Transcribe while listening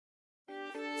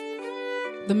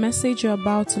The message you're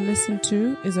about to listen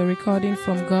to is a recording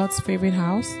from God's favorite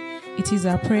house. It is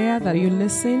our prayer that you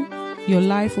listen, your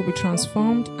life will be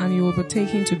transformed, and you will be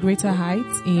taken to greater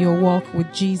heights in your walk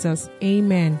with Jesus.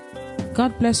 Amen.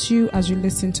 God bless you as you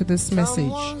listen to this message.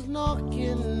 Someone's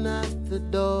knocking at the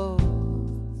door.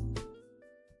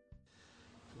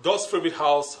 God's favorite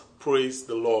house, praise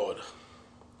the Lord.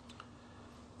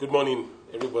 Good morning,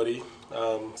 everybody.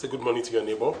 Say good morning to your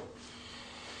neighbor.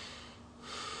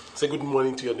 Say good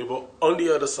morning to your neighbor on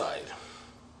the other side.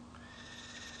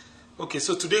 Okay,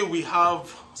 so today we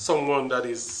have someone that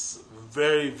is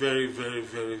very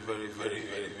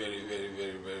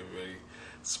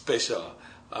special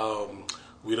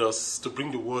with us to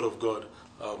bring the word of God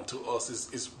to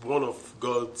us. Is one of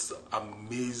God's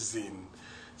amazing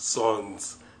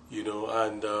sons, you know,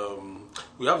 and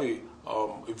we have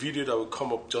a video that will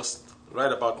come up just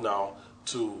right about now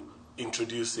to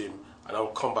introduce him, and I'll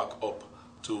come back up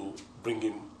to bring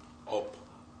him up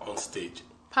on stage.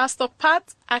 Pastor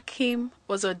Pat Akim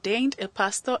was ordained a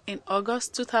pastor in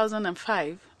August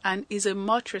 2005 and is a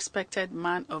much respected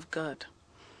man of God.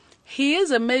 He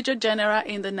is a major general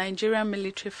in the Nigerian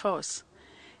military force.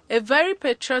 A very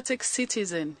patriotic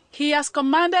citizen, he has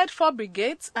commanded 4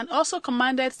 brigades and also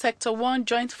commanded Sector 1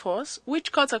 Joint Force,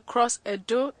 which cut across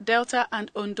Edo, Delta,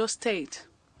 and Ondo State.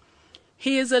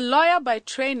 He is a lawyer by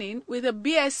training with a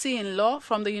BSc in law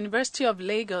from the University of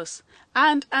Lagos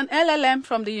and an LLM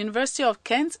from the University of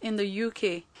Kent in the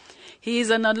UK. He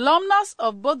is an alumnus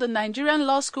of both the Nigerian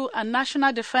Law School and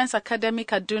National Defense Academy,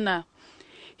 Kaduna.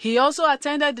 He also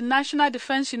attended the National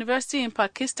Defense University in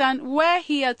Pakistan, where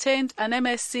he attained an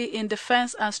MSc in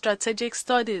Defense and Strategic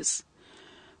Studies.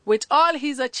 With all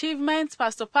his achievements,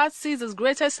 Pastor Pat sees his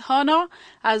greatest honor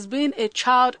as being a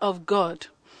child of God.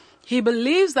 He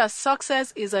believes that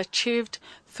success is achieved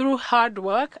through hard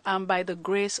work and by the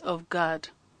grace of God.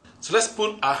 So let's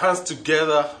put our hands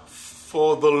together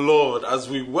for the Lord as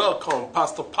we welcome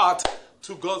Pastor Pat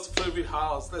to God's favorite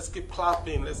house. Let's keep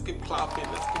clapping, let's keep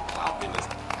clapping, let's keep clapping.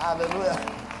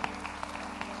 Hallelujah.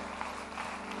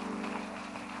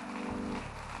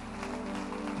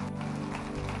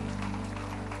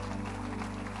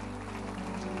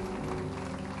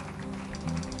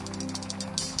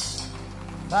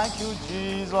 Thank you,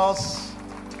 Jesus.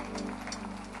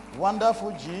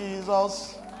 Wonderful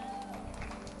Jesus.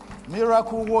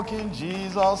 Miracle working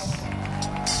Jesus.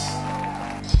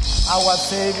 Our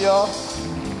Savior.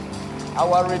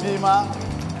 Our Redeemer.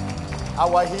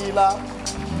 Our Healer.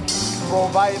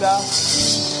 Provider.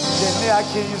 The near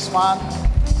kinsman.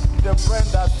 The friend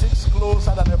that sticks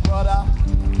closer than a brother.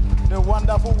 The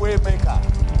wonderful way maker.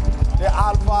 The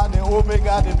Alpha, the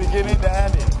Omega, the beginning, the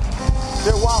ending.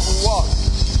 The one who was.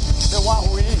 The one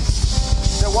who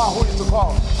is, the one who is to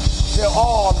come, the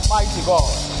Almighty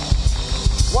God.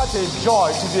 What a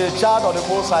joy to be a child of the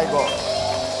Most High God.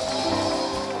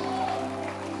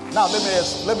 Now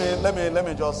let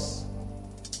me just.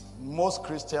 Most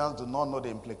Christians do not know the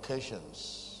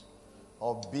implications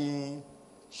of being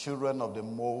children of the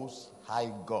Most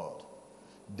High God,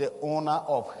 the owner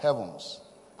of heavens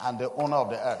and the owner of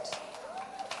the earth,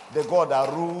 the God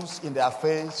that rules in the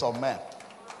affairs of men.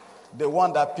 The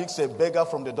one that picks a beggar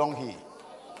from the dunghill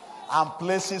and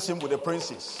places him with the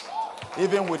princes,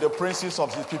 even with the princes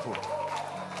of his people.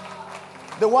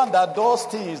 The one that does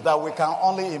things that we can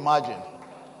only imagine.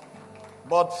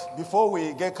 But before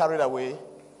we get carried away,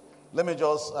 let me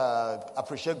just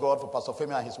appreciate God for Pastor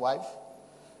Femi and his wife.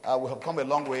 We have come a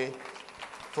long way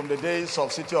from the days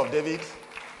of City of David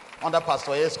under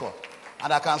Pastor Esco.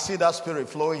 And I can see that spirit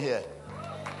flowing here.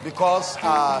 Because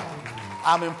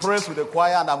I'm impressed with the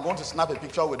choir, and I'm going to snap a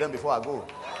picture with them before I go.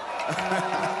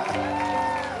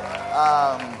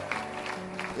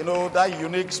 You know, that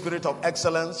unique spirit of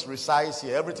excellence resides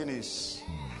here. Everything is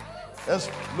just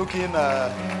looking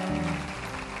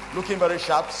very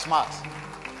sharp, smart.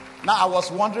 Now, I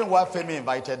was wondering why Femi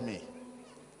invited me.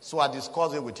 So I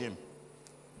discussed it with him.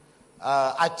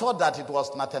 I thought that it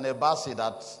was Nathaniel Bassey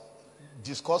that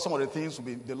discussed some of the things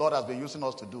the Lord has been using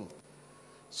us to do.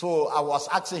 So I was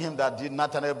asking him that, did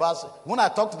Nathaniel Bassey, when I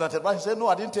talked to Nathaniel Bassey, he said, no,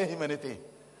 I didn't tell him anything.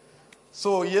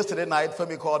 So yesterday night,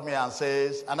 Femi called me and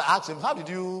I asked him, how did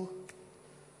you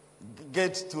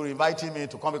get to inviting me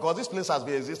to come? Because this place has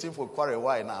been existing for quite a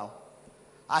while now.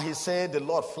 And he said, the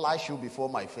Lord flashed you before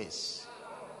my face.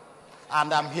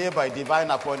 And I'm here by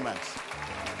divine appointment.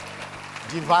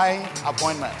 Divine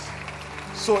appointment.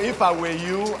 So if I were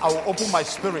you, I will open my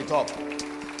spirit up.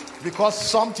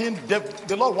 Because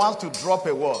the Lord wants to drop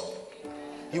a word.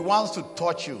 He wants to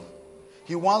touch you.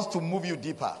 He wants to move you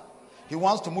deeper. He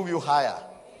wants to move you higher.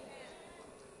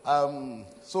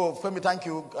 So, Femi, thank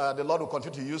you. The Lord will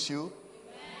continue to use you.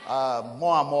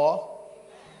 more and more.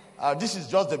 This is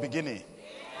just the beginning.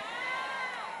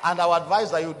 And our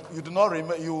advice that you do not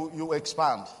you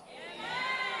expand.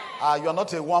 You are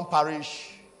not a one parish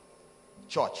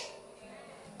church.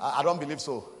 I don't believe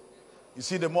so. You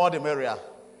see, the more the merrier.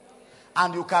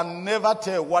 And you can never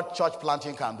tell what church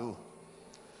planting can do.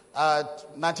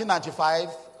 1995,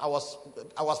 I was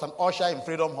an usher in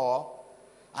Freedom Hall,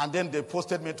 and then they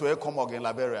posted me to Ekomog in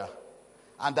Liberia.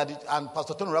 And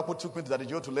Pastor Tony Rapo took me to the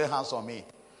jail to lay hands on me,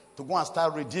 to go and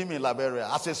start redeeming Liberia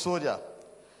as a soldier.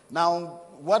 Now,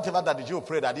 whatever that the Jew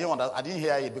prayed, I didn't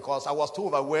hear it because I was too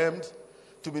overwhelmed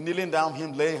to be kneeling down,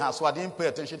 him laying hands, so I didn't pay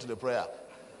attention to the prayer.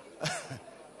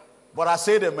 But I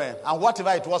said amen. And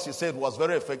whatever it was he said was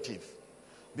very effective.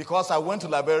 Because I went to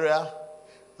Liberia,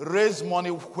 raised money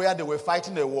where they were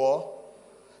fighting a war,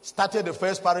 started the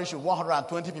first parish with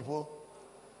 120 people.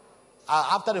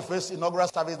 After the first inaugural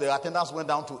service, the attendance went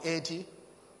down to 80,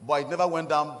 but it never went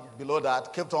down below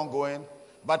that, kept on going.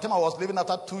 By the time I was leaving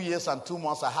after 2 years and 2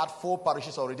 months, I had 4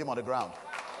 parishes already on the ground.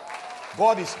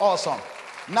 God is awesome.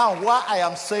 Now, why I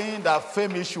am saying that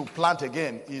Femi should plant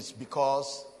again is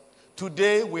because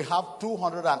today we have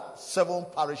 207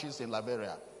 parishes in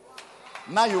Liberia.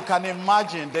 Now you can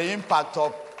imagine the impact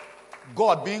of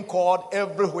God being called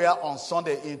everywhere on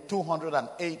Sunday in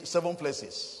 207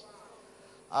 places.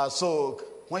 So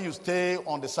when you stay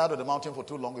on the side of the mountain for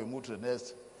too long, you move to the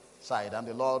next side, and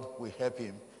the Lord will help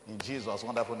him in Jesus'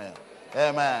 wonderful name.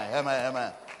 Amen, amen,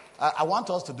 amen. I want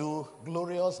us to do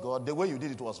Glorious God. The way you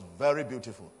did it was very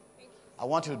beautiful. I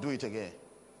want you to do it again.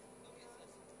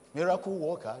 Miracle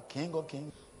worker, King of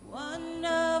Kings.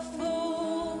 Wonderful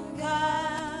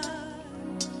God,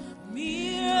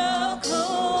 miracle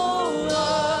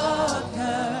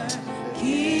worker,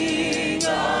 King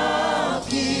of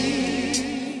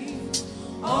Kings,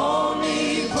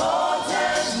 omnipotent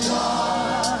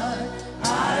one,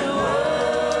 I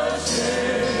worship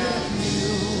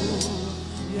you.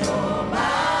 Your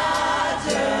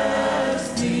majesty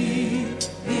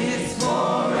is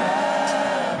forever.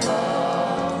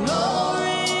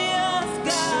 Glorious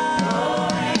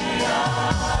God,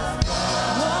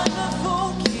 wonderful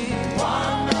King,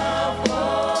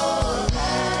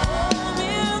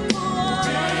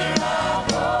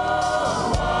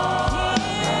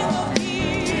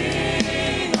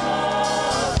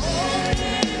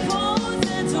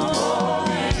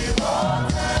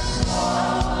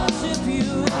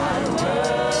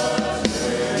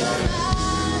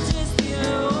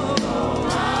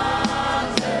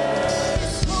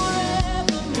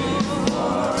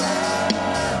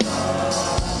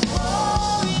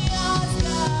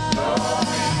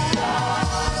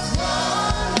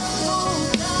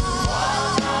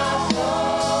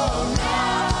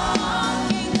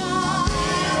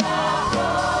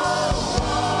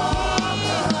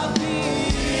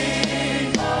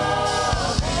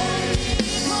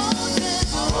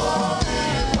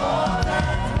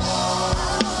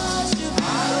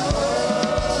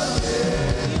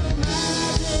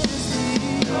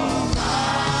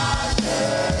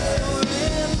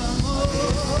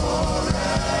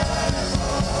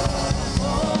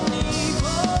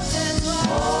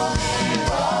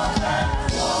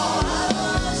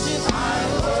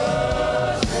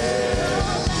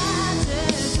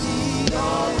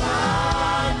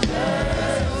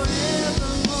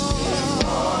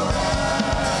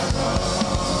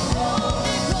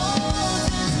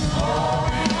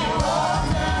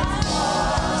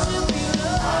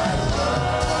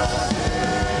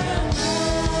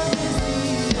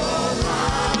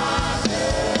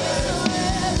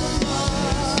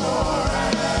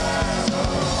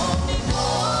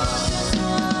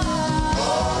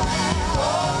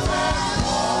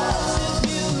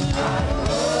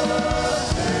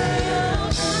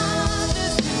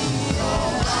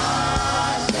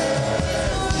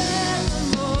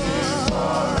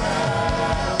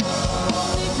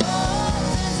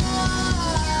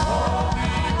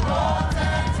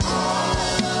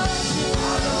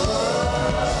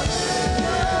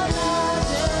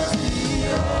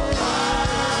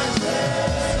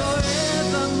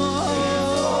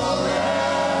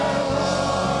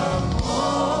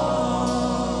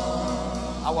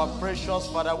 Precious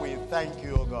Father, we thank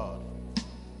you, O God.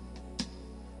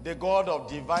 The God of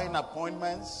divine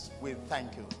appointments, we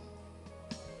thank you.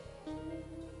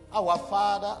 Our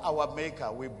Father, our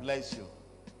Maker, we bless you.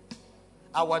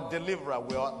 Our Deliverer,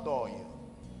 we adore you.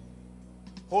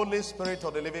 Holy Spirit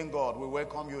of the living God, we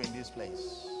welcome you in this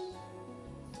place.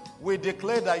 We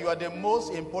declare that you are the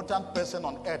most important person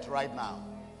on earth right now.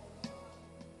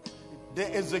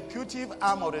 The executive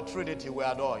arm of the Trinity, we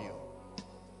adore you.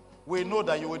 We know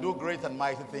that you will do great and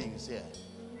mighty things here.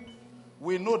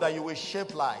 We know that you will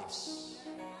shape lives.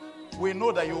 We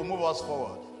know that you will move us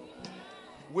forward.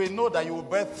 We know that you will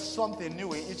birth something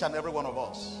new in each and every one of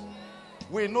us.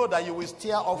 We know that you will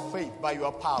stir up faith by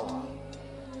your power.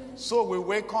 So we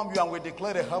welcome you and we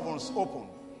declare the heavens open.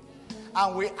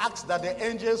 And we ask that the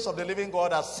angels of the living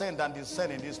God ascend and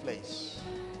descend in this place.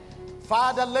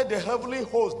 Father, let the heavenly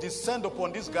host descend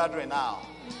upon this gathering now.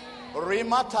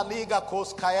 Rimata liga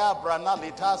koskaya brana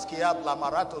litaskia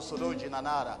blamarato soloji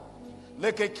nanara.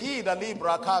 Lekeki da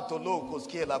libra kato lo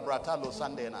koskia la bratalo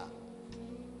sandena.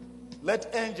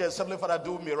 Let angels, Heavenly Father,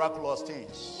 do miraculous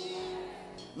things.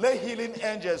 Let healing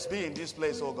angels be in this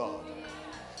place, oh God.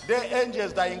 The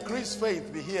angels that increase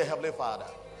faith be here, Heavenly Father.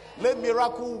 Let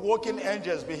miracle working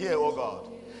angels be here, oh God.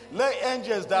 Let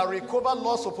angels that recover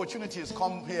lost opportunities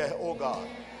come here, oh God.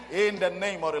 In the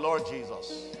name of the Lord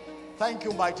Jesus. Thank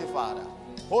you, mighty Father.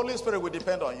 Holy Spirit, we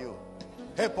depend on you.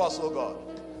 Help us, oh God.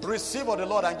 Receive of the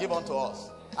Lord and give unto us.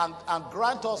 And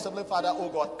grant us, Heavenly Father, oh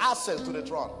God, access to the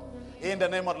throne. In the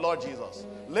name of the Lord Jesus.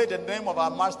 Let the name of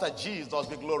our Master Jesus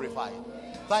be glorified.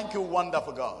 Thank you,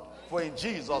 wonderful God. For in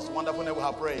Jesus' wonderful name we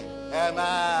have prayed.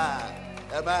 Amen.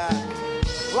 Amen.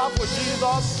 Clap for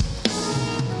Jesus.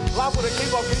 Clap for the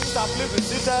King of Kings and please be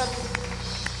seated.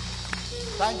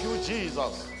 Thank you,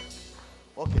 Jesus.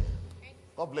 Okay.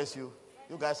 God bless you.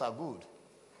 You guys are good.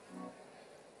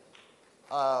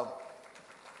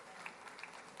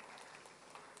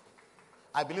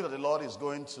 I believe that the Lord is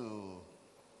going to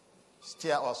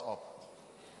stir us up.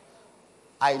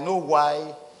 I know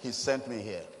why He sent me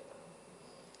here.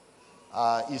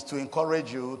 Is to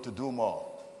encourage you to do more.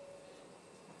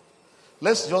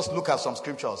 Let's just look at some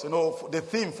scriptures. You know, the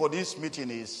theme for this meeting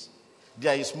is,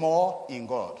 there is more in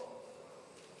God.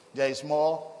 There is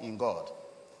more in God.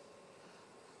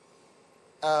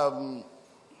 A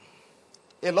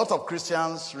lot of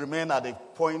Christians remain at the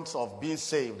point of being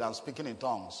saved and speaking in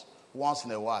tongues once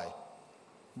in a while.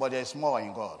 But there is more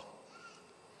in God.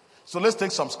 So let's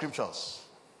take some scriptures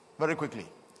very quickly.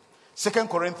 2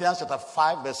 Corinthians chapter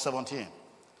 5 verse 17.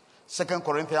 2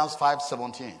 Corinthians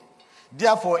 5:17.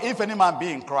 Therefore, if any man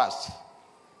be in Christ,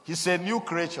 he's a new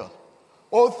creature.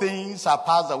 All things are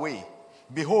passed away.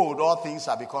 Behold, all things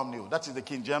are become new. That is the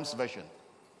King James Version.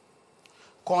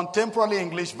 Contemporary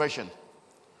English Version.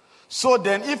 So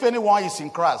then, if anyone is in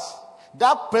Christ,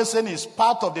 that person is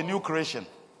part of the new creation.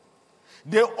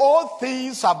 The old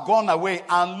things have gone away,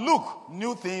 and look,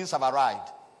 new things have arrived.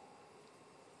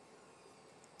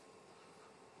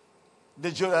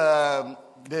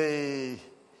 The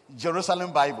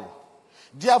Jerusalem Bible.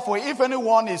 Therefore, if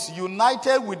anyone is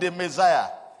united with the Messiah,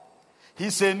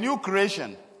 he's a new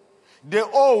creation. The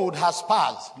old has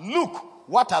passed. Look,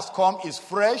 what has come is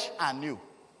fresh and new.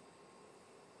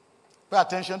 Pay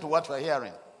attention to what we're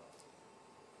hearing.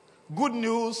 Good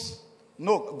news,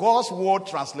 no, God's word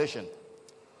translation.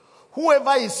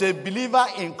 Whoever is a believer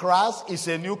in Christ is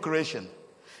a new creation.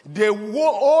 The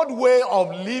old way of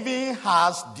living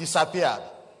has disappeared.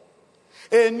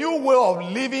 A new way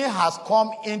of living has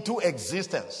come into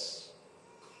existence.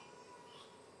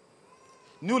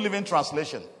 New Living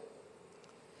Translation.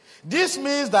 This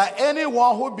means that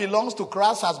anyone who belongs to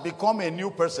Christ has become a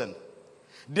new person.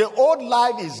 The old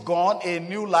life is gone, a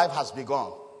new life has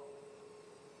begun.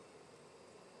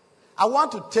 I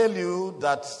want to tell you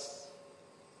that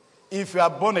if you are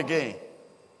born again,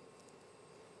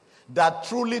 that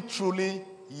truly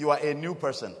you are a new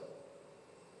person.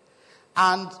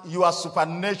 And you are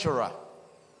supernatural.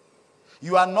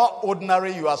 You are not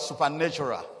ordinary, you are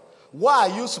supernatural. Why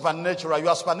are you supernatural? You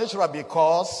are supernatural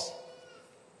because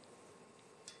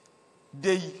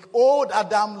the old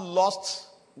Adam lost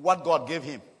what God gave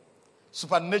him.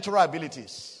 Supernatural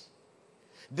abilities.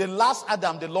 The last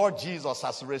Adam, the Lord Jesus,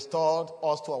 has restored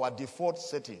us to our default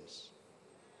settings.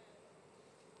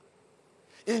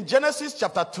 In Genesis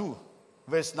chapter 2,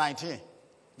 verse 19.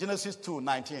 Genesis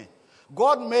 2:19.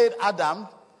 God made Adam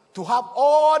to have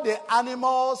all the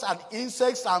animals and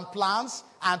insects and plants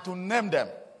and to name them.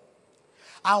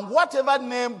 And whatever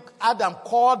name Adam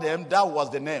called them, that was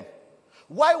the name.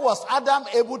 Why was Adam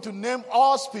able to name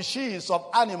all species of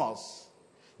animals?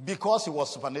 Because he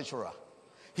was supernatural.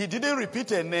 He didn't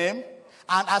repeat a name,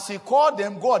 and as he called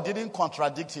them, God didn't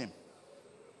contradict him.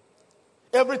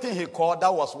 Everything he called,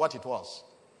 that was what it was.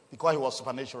 Because he was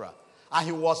supernatural. And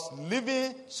he was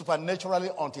living supernaturally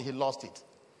until he lost it.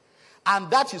 And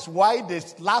that is why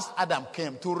this last Adam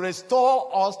came, to restore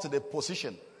us to the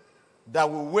position that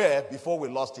we were before we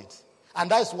lost it.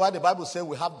 And that is why the Bible says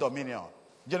we have dominion.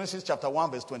 Genesis chapter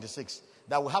 1 verse 26.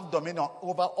 That we have dominion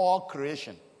over all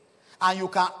creation. And you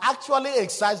can actually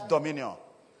exercise dominion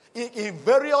in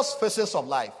various phases of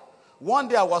life. One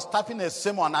day I was tapping a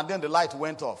sermon and then the light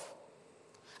went off.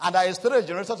 And I expected a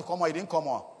generator to come on. It didn't come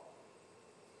on.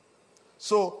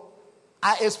 So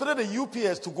I expected the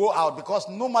UPS to go out because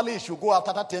normally it should go out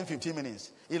after 10-15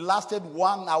 minutes. It lasted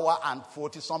 1 hour and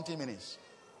 40-something minutes.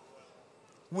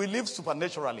 We live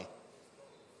supernaturally.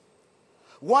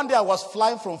 One day I was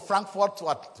flying from Frankfurt to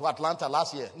Atlanta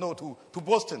last year. No, to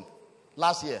Boston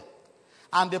last year.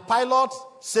 And the pilot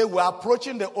said, we're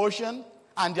approaching the ocean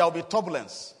and there will be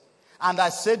turbulence. And I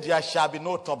said, there shall be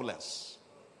no turbulence.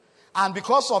 And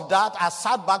because of that, I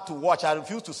sat back to watch. I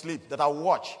refused to sleep, that I would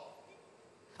watch.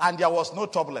 And there was no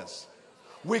turbulence.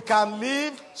 We can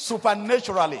live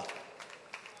supernaturally.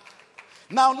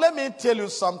 Now, let me tell you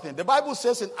something. The Bible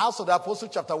says in Acts of the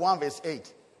Apostles chapter 1 verse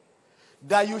 8,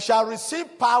 that you shall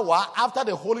receive power after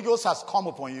the Holy Ghost has come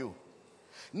upon you.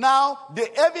 Now,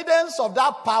 the evidence of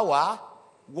that power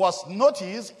was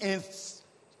noticed in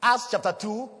Acts chapter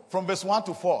 2 from verse 1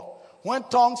 to 4. When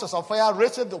tongues as of fire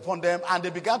rested upon them and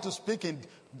they began to speak in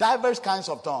diverse kinds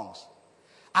of tongues.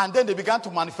 And then they began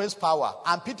to manifest power.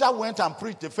 And Peter went and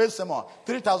preached the first sermon,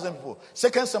 3,000 people.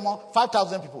 Second sermon,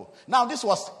 5,000 people. Now, this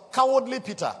was cowardly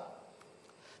Peter.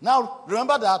 Now,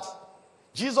 remember that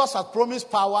Jesus had promised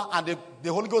power and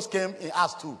the Holy Ghost came in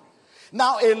Acts 2.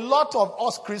 Now, a lot of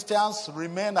us Christians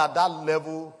remain at that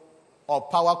level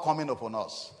of power coming upon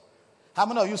us. How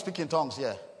many of you speak in tongues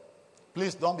here?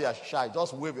 Please don't be shy.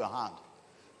 Just wave your hand.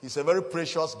 It's a very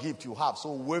precious gift you have.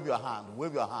 So wave your hand.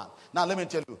 Wave your hand. Now, let me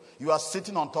tell you. You are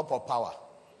sitting on top of power.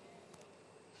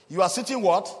 You are sitting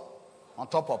what? On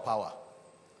top of power.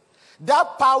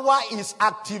 That power is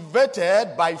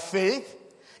activated by faith.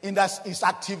 In that it's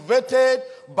activated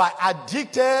by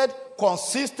addicted,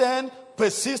 consistent,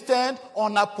 persistent,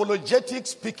 unapologetic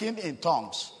speaking in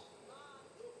tongues.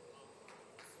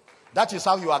 That is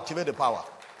how you activate the power.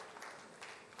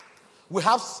 We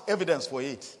have evidence for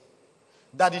it.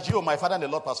 That is you, my father and the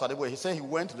Lord, Pastor Adebo. He said he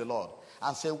went to the Lord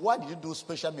and said, why did you do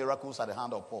special miracles at the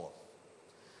hand of Paul?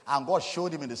 And God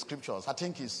showed him in the scriptures. I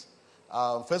think it's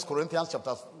 1 Corinthians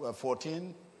chapter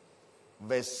 14,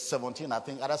 verse 17, I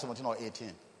think, either 17 or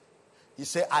 18. He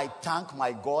said, I thank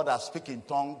my God I speak in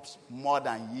tongues more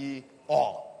than ye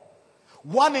all.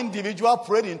 One individual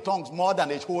prayed in tongues more than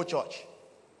the whole church.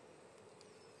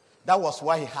 That was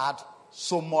why he had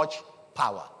so much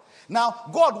power. Now,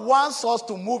 God wants us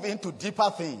to move into deeper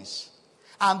things.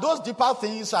 And those deeper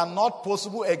things are not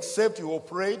possible except you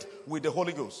operate with the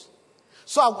Holy Ghost.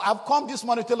 So I've come this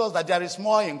morning to tell us that there is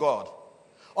more in God.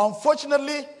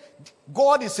 Unfortunately,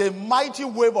 God is a mighty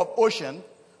wave of ocean,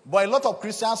 but a lot of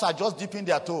Christians are just dipping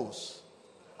their toes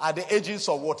at the edges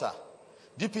of water.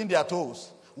 Dipping their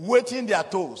toes, wetting their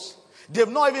toes. They've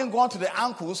not even gone to the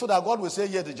ankles so that God will say,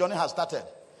 yes, the journey has started.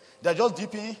 They're just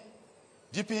dipping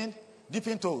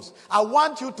toes. I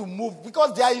want you to move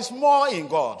because there is more in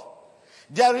God.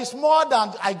 There is more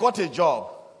than I got a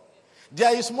job.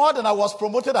 There is more than I was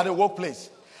promoted at the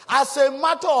workplace. As a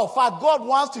matter of fact, God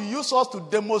wants to use us to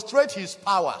demonstrate his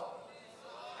power.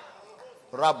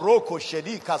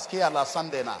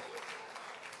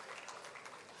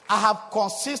 I have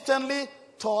consistently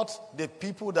taught the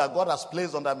people that God has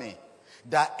placed under me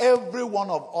that every one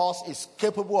of us is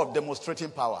capable of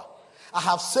demonstrating power. I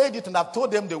have said it and I've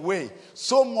told them the way.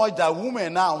 So much that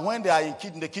women now, when they are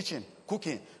in the kitchen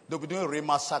cooking, they'll be doing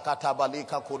Rima Sakata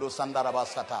Balika Kodo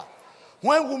Sandarabasata.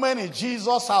 When women in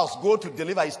Jesus' house go to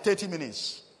deliver, it's 30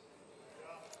 minutes.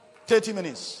 30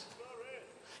 minutes.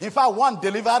 In fact, one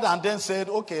delivered and then said,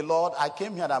 okay, Lord, I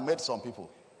came here and I met some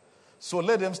people. So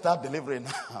let them start delivering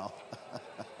now.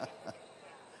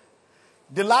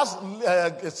 The last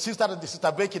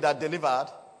sister Becky that delivered,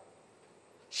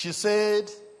 she said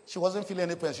she wasn't feeling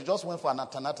any pain. She just went for an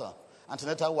antenatal,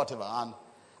 whatever.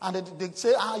 And they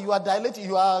say, you are dilated.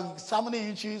 You are how many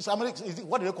inches?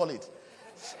 What do they call it?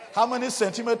 How many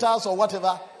centimeters or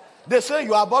whatever? They say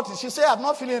you are about it. She said, I'm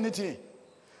not feeling anything.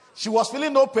 She was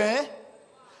feeling no pain.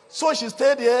 So she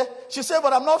stayed there. She said,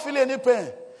 but I'm not feeling any pain.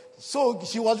 So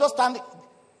she was just standing.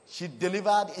 She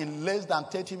delivered in less than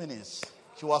 30 minutes.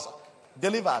 She was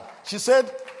delivered. She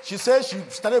said she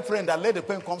started praying that let the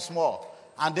pain come small.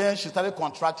 And then she started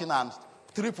contracting and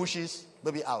 3 pushes,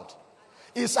 baby out.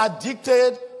 It's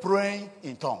addicted praying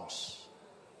in tongues.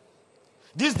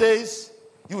 These days,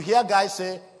 you hear guys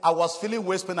say, I was feeling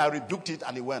waist pain, I rebuked it,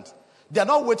 and it went. They're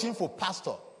not waiting for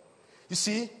pastor. You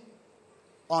see,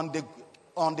 on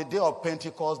the day of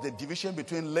Pentecost, the division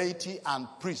between laity and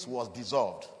priest was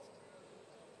dissolved.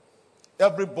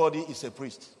 Everybody is a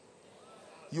priest.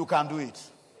 You can do it.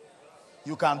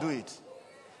 You can do it.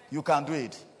 You can do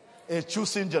it. A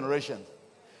choosing generation.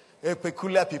 A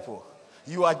peculiar people.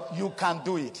 You can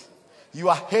do it.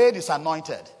 Your head is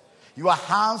anointed. Your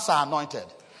hands are anointed.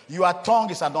 Your tongue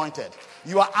is anointed.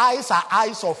 Your eyes are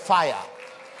eyes of fire.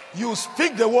 You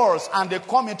speak the words and they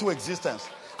come into existence.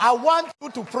 I want you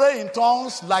to pray in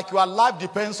tongues like your life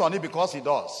depends on it, because it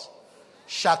does.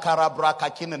 Shakara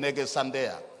brakakine nege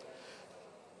sandea.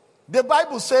 The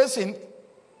Bible says in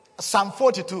Psalm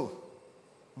 42,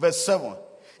 verse 7,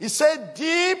 it said,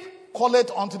 deep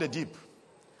calleth unto the deep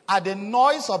at the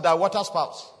noise of thy water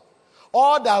spouts.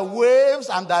 All thy waves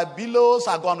and thy billows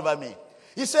are gone over me.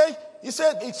 He said, it's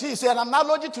an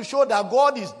analogy to show that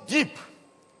God is deep.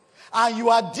 And you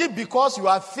are deep because you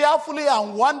are fearfully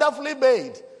and wonderfully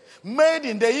made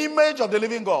in the image of the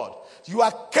living God. You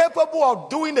are capable of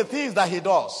doing the things that he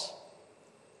does.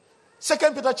 2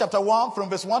 Peter chapter 1 from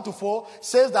verse 1 to 4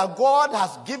 says that God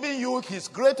has given you his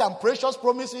great and precious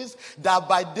promises, that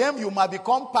by them you might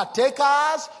become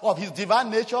partakers of his divine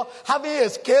nature, having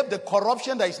escaped the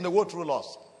corruption that is in the world through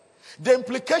lust. The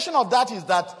implication of that is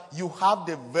that you have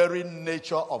the very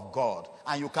nature of God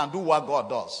and you can do what God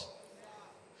does.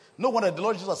 No wonder the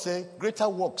Lord Jesus said, greater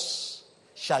works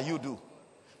shall you do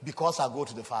because I go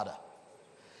to the Father.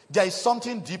 There is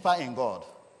something deeper in God.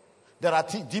 There are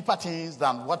deeper things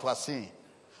than what we're seeing.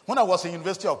 When I was in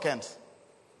University of Kent,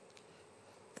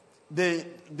 they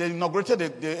inaugurated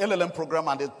the LLM program,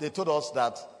 and they told us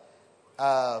that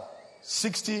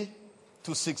 60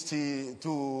 to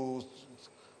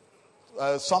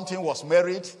something was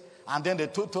married, and then they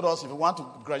told us if you want to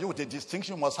graduate with a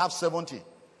distinction, you must have 70.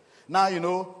 Now,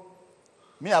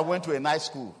 me, I went to a nice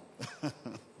school.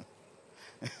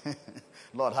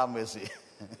 Lord have mercy.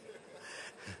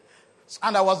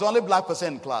 And I was the only black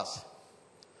person in class.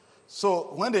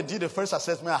 So when they did the first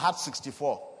assessment, I had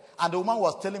 64. And the woman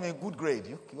was telling me, good grade,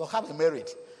 you have a merit.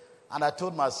 And I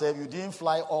told myself, you didn't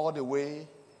fly all the way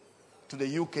to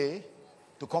the UK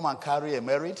to come and carry a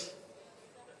merit.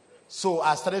 So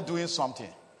I started doing something.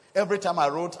 Every time I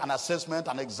wrote an assessment,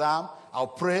 an exam, I'll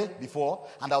pray before,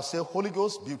 and I'll say, Holy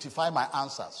Ghost, beautify my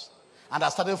answers. And I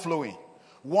started flowing.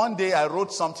 One day I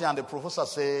wrote something, and the professor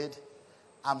said,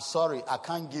 I'm sorry, I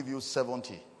can't give you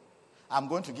 70. I'm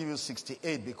going to give you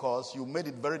 68 because you made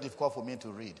it very difficult for me to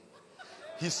read.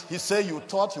 He said you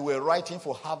thought you were writing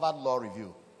for Harvard Law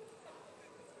Review.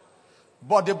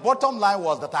 But the bottom line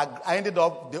was that I ended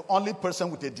up the only person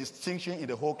with a distinction in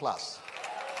the whole class.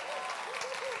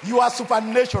 You are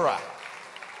supernatural.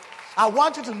 I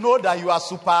want you to know that you are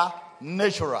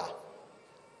supernatural.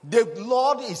 The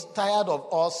Lord is tired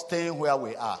of us staying where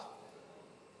we are.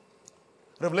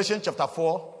 Revelation chapter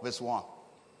 4, verse 1.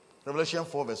 Revelation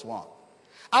 4, verse 1.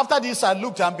 After this I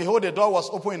looked, and behold, a door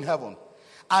was open in heaven.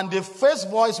 And the first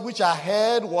voice which I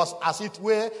heard was as it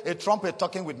were a trumpet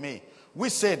talking with me,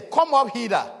 which said, come up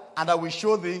hither, and I will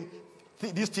show thee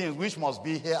these things which must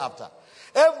be hereafter.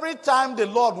 Every time the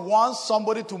Lord wants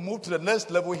somebody to move to the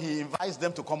next level, he invites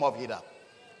them to come up hither.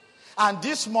 And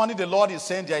this morning the Lord is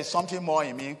saying there is something more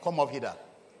in me, come up hither.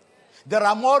 There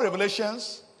are more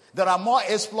revelations, there are more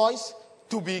exploits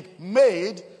to be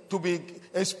made, to be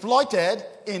exploited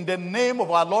in the name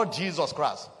of our Lord Jesus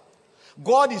Christ.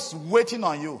 God is waiting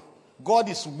on you. God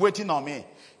is waiting on me.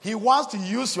 He wants to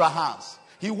use your hands.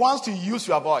 He wants to use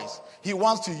your voice. He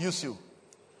wants to use you.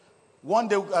 One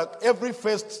day, every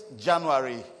 1st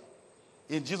January,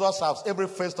 in Jesus' house, every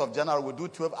 1st of January, we do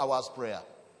 12 hours prayer.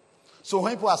 So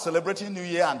when people are celebrating New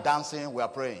Year and dancing, we are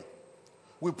praying.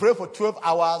 We pray for 12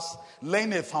 hours,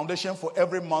 laying a foundation for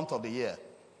every month of the year.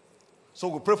 So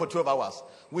we pray for 12 hours.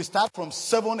 We start from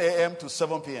 7 a.m. to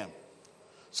 7 p.m.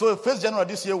 So 1st January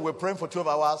this year, we're praying for 12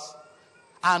 hours.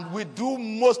 And we do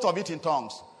most of it in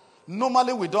tongues.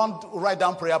 Normally, we don't write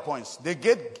down prayer points. They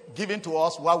get given to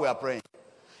us while we are praying.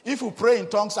 If you pray in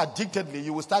tongues addictedly,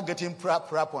 you will start getting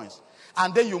prayer points.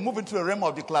 And then you move into a realm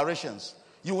of declarations.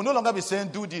 You will no longer be saying,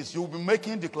 do this. You will be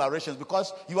making declarations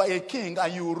because you are a king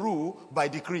and you rule by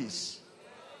decrees.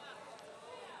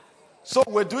 So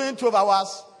we're doing 12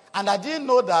 hours. And I didn't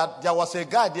know that there was a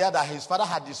guy there that his father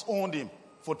had disowned him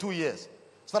for 2 years.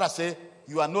 His father said,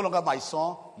 you are no longer my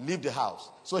son, leave the house.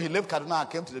 So he left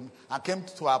Kaduna and came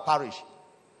to our parish.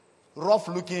 Rough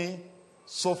looking,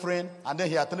 suffering, and then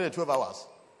he attended the 12 hours.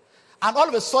 And all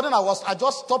of a sudden I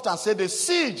just stopped and said, the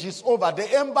siege is over,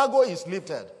 the embargo is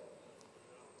lifted.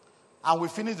 And we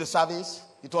finished the service.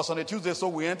 It was on a Tuesday, so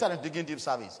we entered a digging deep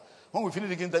service. When we finished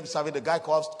the digging deep service, the guy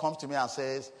comes to me and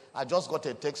says, I just got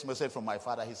a text message from my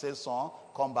father. He says, son,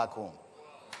 come back home.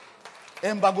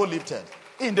 Embargo lifted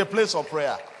in the place of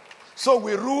prayer. So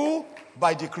we rule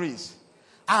by decrees.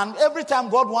 And every time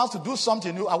God wants to do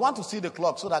something new, I want to see the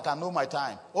clock so that I can know my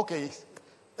time. Okay.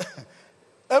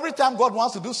 Every time God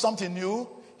wants to do something new,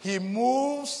 he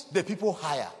moves the people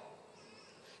higher.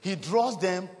 He draws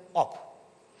them up.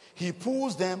 He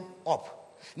pulls them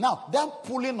up. Now, that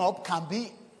pulling up can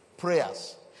be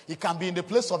prayers. It can be in the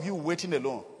place of you waiting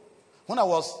alone. When I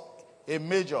was a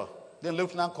major, then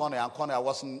Lieutenant Colonel and Colonel, I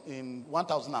was in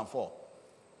 1004.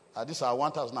 This is our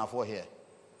 1004 here.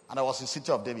 And I was in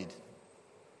City of David.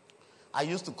 I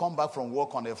used to come back from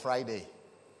work on a Friday.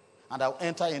 And I'll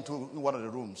enter into one of the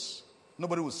rooms.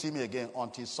 Nobody will see me again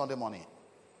until Sunday morning.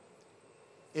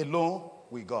 Alone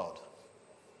with God.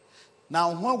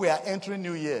 Now, when we are entering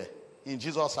New Year in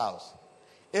Jesus' house,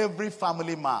 every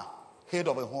family man, head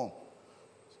of a home,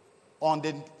 on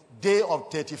the day of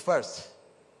 31st,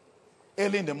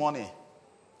 early in the morning,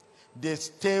 they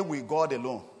stay with God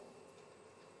alone.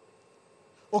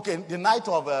 Okay, the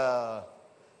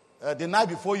night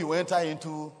before you enter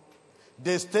into,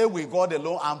 they stay with God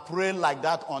alone and pray like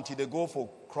that until they go for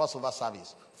crossover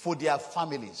service for their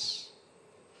families,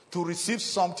 to receive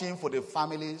something for the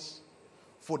families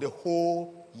for the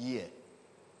whole year.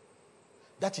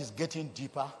 That is getting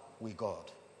deeper with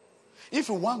God. If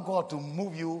you want God to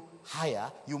move you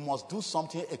higher, you must do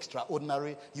something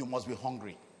extraordinary. You must be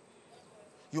hungry.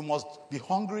 You must be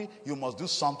hungry. You must do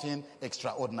something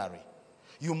extraordinary.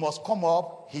 You must come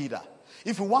up hither.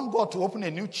 If you want God to open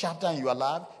a new chapter in your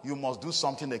life, you must do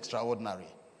something extraordinary.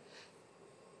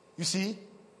 You see,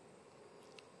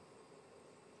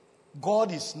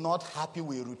 God is not happy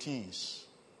with routines.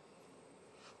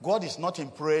 God is not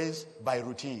impressed by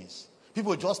routines.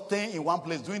 People just staying in one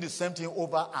place doing the same thing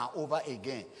over and over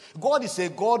again. God is a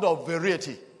God of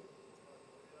variety.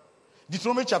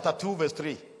 Deuteronomy chapter 2 verse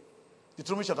 3.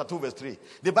 Deuteronomy chapter 2 verse 3.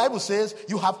 The Bible says,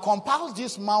 you have compassed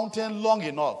this mountain long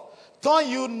enough. Turn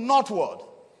you northward.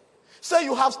 Say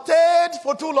you have stayed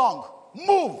for too long.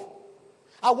 Move.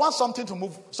 I want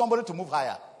somebody to move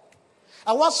higher.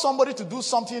 I want somebody to do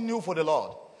something new for the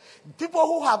Lord. People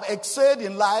who have excelled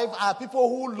in life are people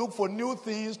who look for new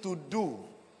things to do.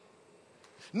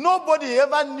 Nobody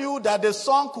ever knew that the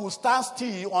sun could stand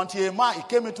still until it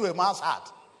came into a man's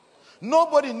heart.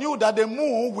 Nobody knew that the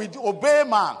moon would obey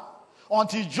man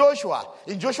until Joshua,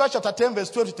 in Joshua chapter 10 verse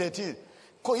 12 to 13,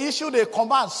 issued a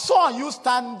command, sun, you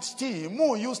stand still,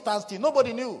 moon, you stand still.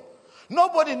 Nobody knew.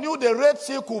 Nobody knew the Red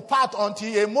Sea could part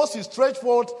until Moses stretched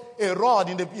forth a rod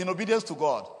in obedience to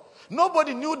God.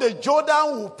 Nobody knew the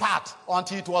Jordan would part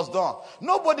until it was done.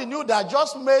 Nobody knew that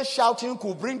just mere shouting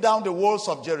could bring down the walls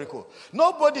of Jericho.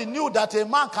 Nobody knew that a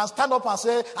man can stand up and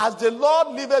say, as the Lord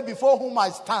liveth before whom I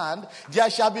stand, there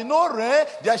shall be no rain,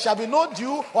 there shall be no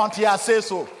dew until I say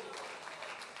so.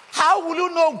 How will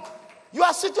you know? You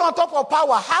are sitting on top of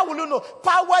power. How will you know?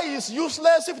 Power is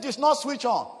useless if it is not switched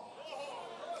on.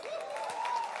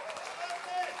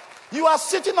 You are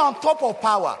sitting on top of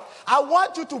power. I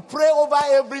want you to pray over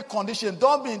every condition.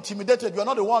 Don't be intimidated. You are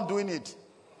not the one doing it.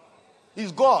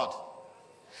 It's God.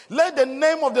 Let the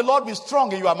name of the Lord be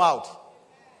strong in your mouth.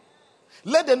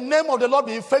 Let the name of the Lord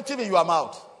be effective in your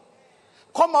mouth.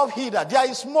 Come up hither. There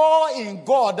is more in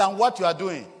God than what you are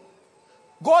doing.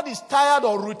 God is tired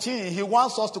of routine. He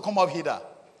wants us to come up hither.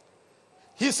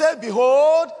 He said,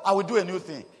 behold, I will do a new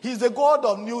thing. He's the God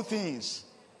of new things.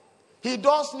 He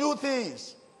does new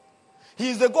things. He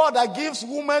is the God that gives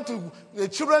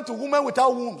children to women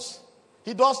without wombs.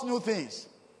 He does new things.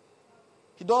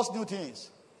 He does new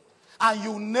things. And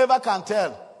you never can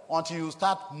tell until you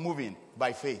start moving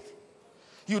by faith.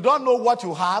 You don't know what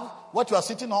you have, what you are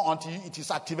sitting on, until it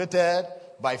is activated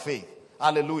by faith.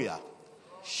 Hallelujah.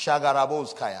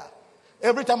 Shagarabozkaya.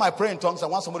 Every time I pray in tongues, I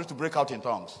want somebody to break out in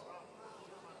tongues.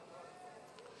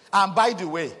 And by the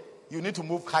way, you need to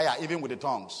move higher even with the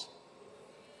tongues.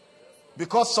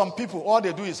 Because some people, all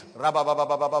they do is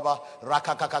rababababababa,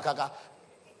 rakakakakaka.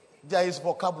 There is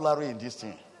vocabulary in this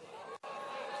thing.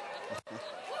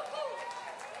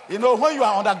 You know, when you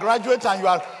are undergraduate and you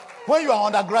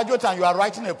are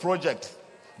writing a project,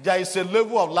 there is a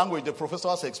level of language the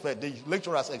professors expect, the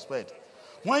lecturers expect.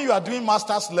 When you are doing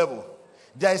master's level,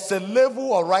 there is a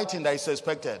level of writing that is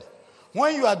expected.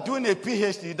 When you are doing a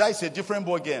PhD, that is a different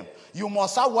ball game. You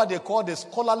must have what they call the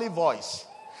scholarly voice.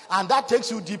 And that takes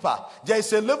you deeper. There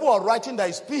is a level of writing that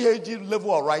is PhD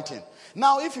level of writing.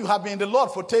 Now, if you have been in the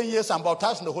Lord for 10 years and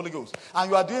baptized in the Holy Ghost,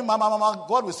 and you are doing mama,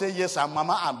 God will say yes and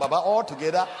mama and baba all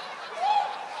together.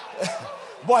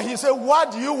 But he said,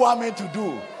 what do you want me to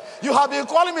do? You have been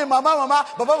calling me mama,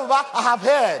 baba, I have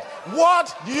heard.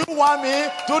 What do you want me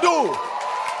to do?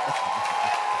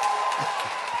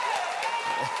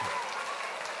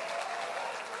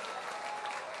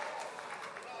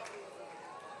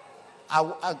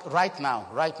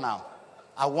 Right now,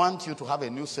 I want you to have a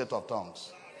new set of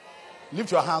tongues.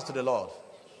 Lift your hands to the Lord.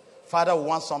 Father, we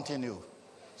want something new.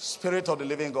 Spirit of the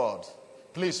living God,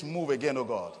 please move again, oh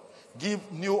God. Give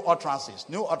new utterances,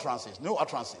 new utterances, new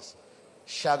utterances.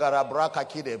 Shagara braka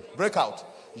kide. Break out.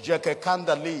 Jeke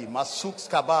kandali, masuk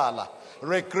kabala.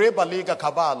 Rekreba liga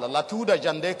kabala. Latuda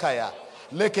jandekaya.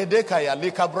 Lekedekaya,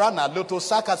 likabrana,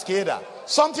 lotosaka skeda.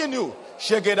 Something new.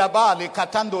 Shegedaba,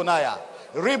 likatandonaya.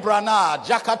 Ribrana,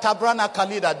 jakatabrana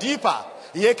kalida. Deeper.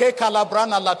 Yeke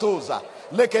kalabrana latoza.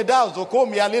 Lekedao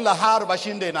zokomi alila harba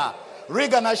shindena.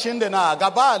 Rigana shindena.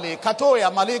 Gabali,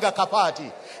 katoya maliga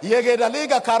kapati.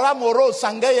 Yegedaliga karamoro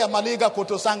sangeya maliga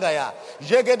kutosangaya.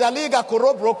 Yegedaliga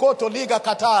kurobrokoto liga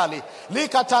katali.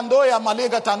 Lika tandoya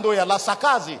maliga tandoya. La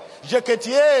sakazi.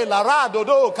 Jeketie la rado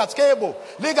do katskebo.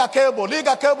 Liga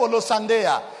kebo lo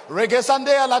sandea. Rege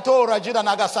sandea la tora jida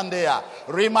naga sandea.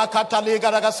 Rima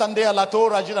kataliga naga sandea la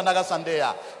tora jida naga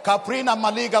sandea. Kaprina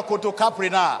maliga kuto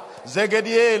kaprina.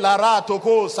 Zegedie la rato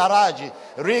ko saraji.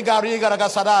 Riga naga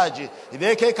saraji.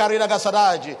 Ideke karina naga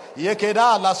saraji.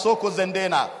 Yekeda la soko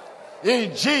zendena.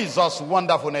 In Jesus'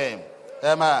 wonderful name.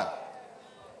 Amen.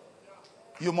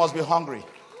 You must be hungry.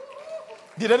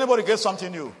 Did anybody get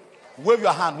something new? Wave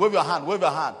your hand, wave your hand, wave your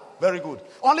hand. Very good.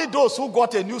 Only those who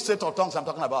got a new set of tongues I'm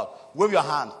talking about. Wave your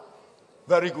hand.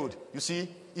 Very good. You see,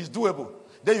 it's doable.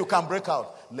 Then you can break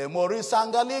out. Lemori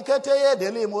sangali keteye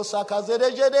deli mosaka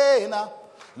zedejede.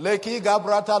 Leki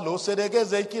gabrata lo sedege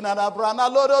zekina na brana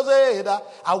lodozeda.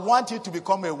 I want it to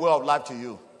become a way of life to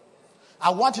you.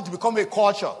 I want it to become a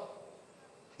culture.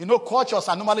 You know, cultures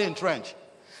are normally entrenched.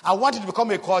 I want it to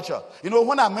become a culture. You know,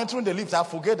 when I'm entering the lift, I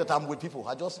forget that I'm with people.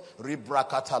 I just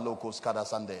rebrakata locos kada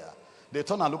sandea. They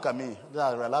turn and look at me. Then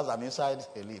I realize I'm inside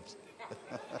a lift.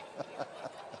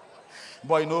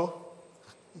 But you know,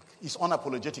 it's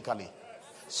unapologetically.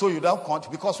 So you don't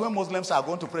count, because when Muslims are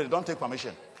going to pray, they don't take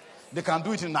permission. They can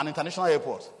do it in an international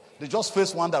airport. They just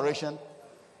face one direction.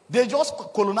 They just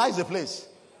colonize the place.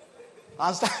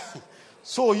 Understand?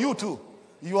 So you too,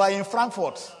 you are in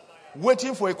Frankfurt,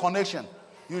 waiting for a connection.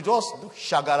 You just do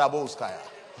Shagaraboskaya.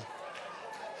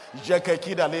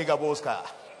 Jekekida Legaboskaya.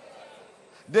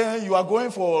 Then you are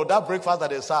going for that breakfast that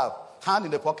they serve. Hand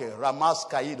in the pocket. Ramas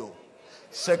Kaido.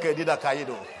 Sekedida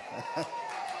Kaido.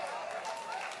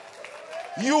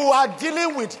 You are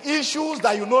dealing with issues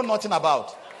that you know nothing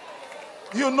about.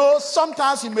 You know,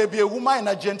 sometimes it may be a woman in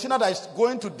Argentina that is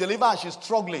going to deliver and she's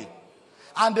struggling.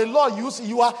 And the Lord uses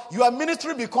your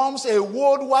ministry becomes a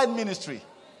worldwide ministry.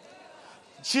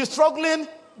 She's struggling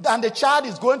and the child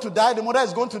is going to die, the mother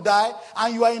is going to die,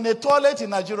 and you are in a toilet in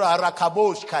Nigeria,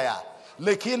 Rakaboshkaya,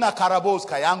 Lekina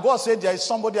Karaboskaya, and God said there is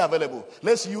somebody available.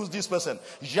 Let's use this person.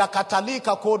 Jakatali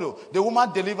Kakodo. The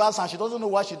woman delivers and she doesn't know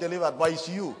what she delivered, but it's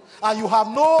you. And you have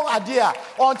no idea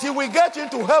until we get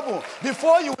into heaven.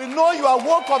 Before you will know your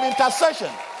work of intercession.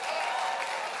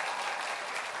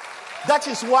 That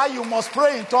is why you must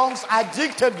pray in tongues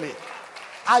addictedly.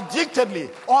 Addictedly,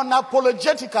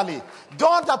 unapologetically.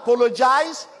 Don't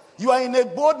apologize. You are in a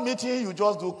board meeting, you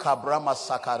just do Kabrama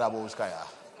Sakaraboskaya.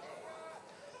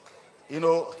 You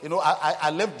know, I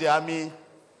left the army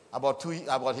about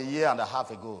a year and a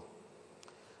half ago.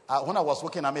 When I was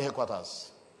working in Army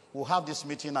headquarters, we'll have this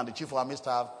meeting and the chief of army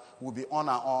staff will be on,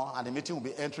 and the meeting will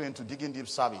be entering into digging deep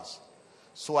service.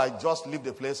 So I just leave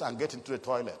the place and get into the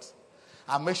toilet.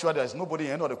 And make sure there's nobody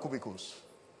in any of the cubicles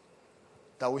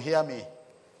that will hear me.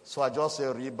 So I just say,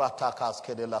 Riba Takas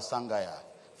Kedela Sangaya.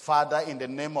 Father, in the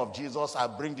name of Jesus, I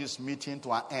bring this meeting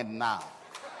to an end now.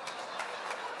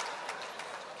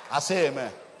 I say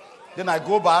amen. Then I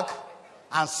go back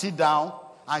and sit down,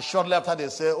 and shortly after they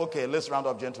say, okay, let's round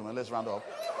up, gentlemen, let's round up.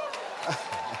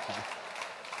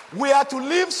 We are to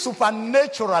live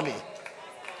supernaturally.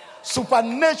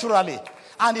 Supernaturally.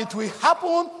 And it will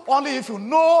happen only if you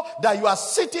know that you are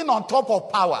sitting on top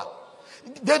of power.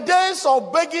 The days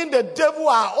of begging the devil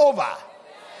are over.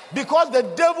 Because the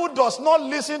devil does not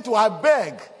listen to our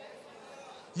beg.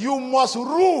 You must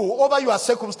rule over your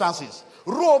circumstances.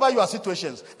 Rule over your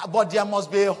situations. But there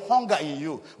must be a hunger in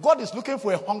you. God is looking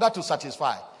for a hunger to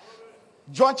satisfy.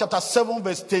 John chapter 7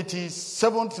 verse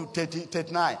 37 to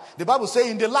 39. The Bible says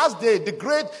in the last day,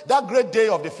 that great day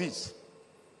of the feast.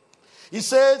 It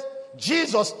says,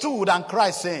 Jesus stood and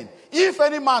cried, saying, if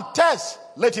any man thirst,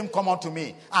 let him come unto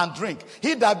me and drink.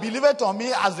 He that believeth on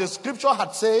me, as the scripture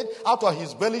had said, out of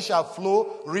his belly shall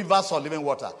flow rivers of living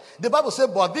water. The Bible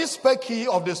said, but this spake he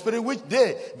of the Spirit which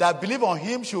they that believe on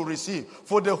him should receive.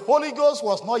 For the Holy Ghost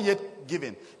was not yet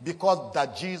given, because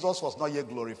that Jesus was not yet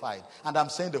glorified. And I'm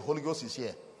saying the Holy Ghost is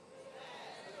here.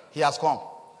 He has come.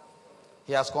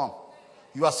 He has come.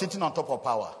 You are sitting on top of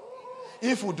power.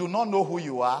 If you do not know who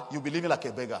you are, you'll be living like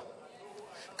a beggar.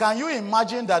 Can you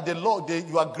imagine that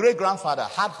your great-grandfather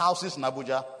had houses in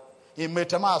Abuja, in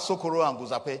Metema, Sokoro, and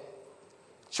Buzape?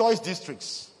 Choice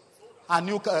districts. and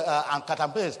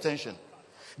Katampe extension.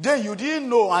 Then you didn't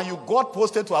know and you got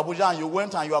posted to Abuja and you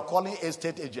went and you are calling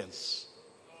estate agents.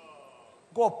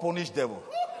 God punish devil.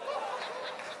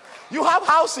 You have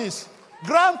houses.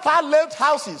 Grandpa left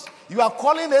houses. You are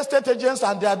calling estate agents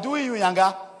and they are doing you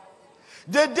younger.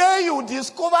 The day you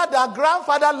discover that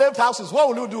grandfather left houses, what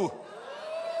will you do?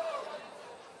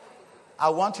 I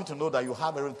want you to know that you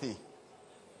have everything.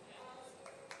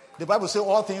 The Bible says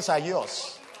all things are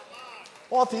yours.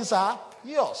 All things are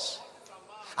yours.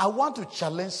 I want to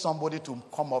challenge somebody to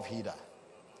come up here.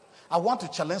 I want to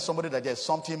challenge somebody that there is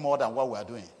something more than what we are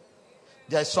doing.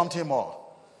 There is something more.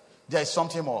 There is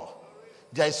something more.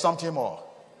 There is something more.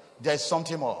 There is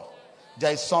something more.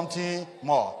 There is something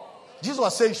more. Jesus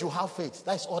was saying you should have faith.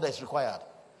 That is all that is required.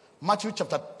 Matthew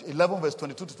chapter 11 verse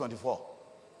 22 to 24.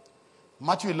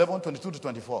 Matthew 11, 22 to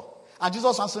 24. And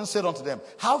Jesus answering said unto them,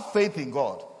 have faith in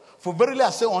God. For verily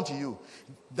I say unto you,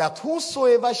 that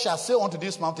whosoever shall say unto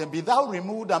this mountain, be thou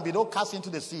removed and be thou cast into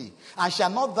the sea, and shall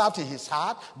not doubt in his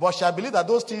heart, but shall believe that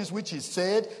those things which he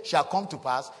said shall come to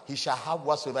pass, he shall have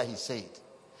whatsoever he said.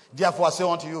 Therefore I say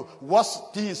unto you,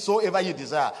 whatsoever you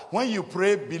desire, when you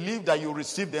pray, believe that you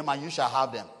receive them and you shall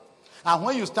have them. And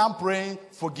when you stand praying,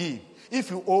 forgive. If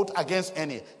you ought against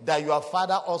any, that your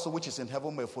Father also which is in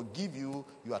heaven may forgive you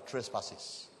your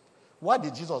trespasses. Why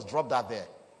did Jesus drop that there?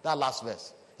 That last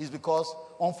verse. It's because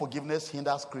unforgiveness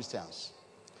hinders Christians.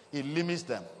 It limits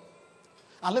them.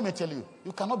 And let me tell you,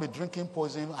 you cannot be drinking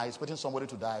poison and expecting somebody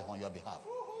to die on your behalf.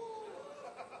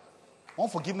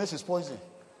 Unforgiveness is poison.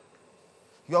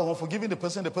 You are unforgiving the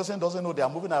person doesn't know they are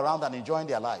moving around and enjoying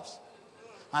their lives.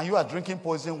 And you are drinking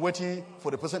poison, waiting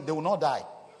for the person, they will not die.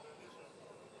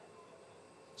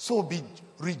 So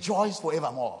rejoice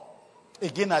forevermore.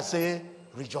 Again I say,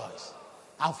 rejoice.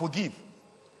 And forgive.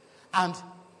 And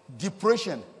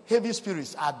depression, heavy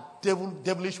spirits are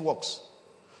devilish works.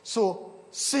 So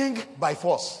sing by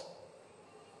force.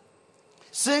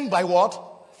 Sing by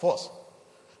what? Force.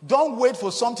 Don't wait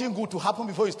for something good to happen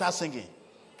before you start singing.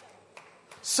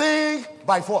 Sing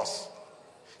by force.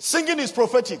 Singing is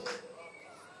prophetic.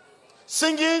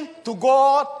 Singing to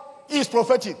God is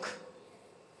prophetic.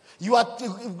 You are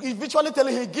eventually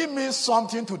telling him, give me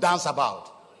something to dance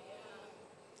about.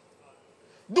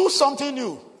 Do something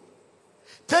new.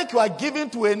 Take your giving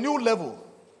to a new level.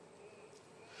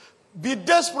 Be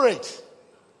desperate.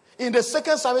 In the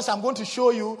second service, I'm going to show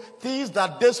you things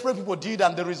that desperate people did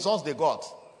and the results they got.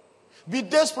 Be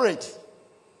desperate.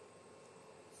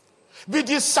 Be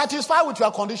dissatisfied with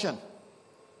your condition.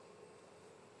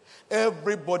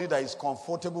 Everybody that is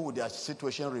comfortable with their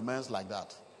situation remains like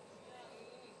that.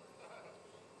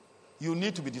 You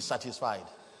need to be dissatisfied.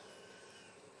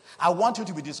 I want you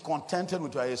to be discontented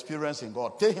with your experience in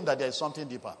God. Tell him that there is something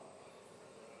deeper.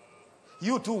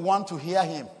 You too want to hear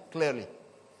him clearly.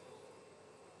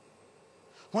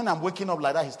 When I'm waking up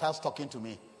like that, he starts talking to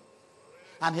me.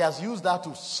 And he has used that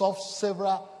to solve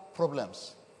several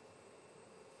problems.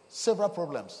 Several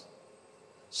problems.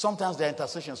 Sometimes they're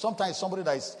intercession. Sometimes somebody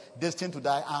that is destined to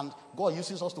die and God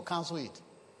uses us to cancel it.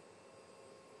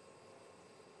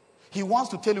 He wants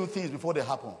to tell you things before they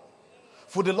happen.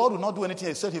 For the Lord will not do anything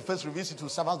except he first reveals it to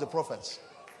servants, the prophets.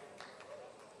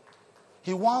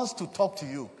 He wants to talk to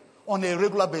you on a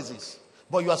regular basis.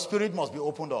 But your spirit must be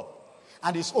opened up.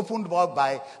 And it's opened up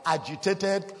by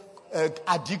addicted,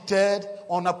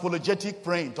 unapologetic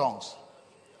praying in tongues.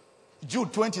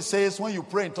 Jude 20 says, when you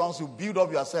pray in tongues, you build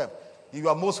up yourself in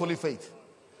your most holy faith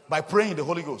by praying in the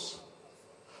Holy Ghost.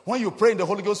 When you pray in the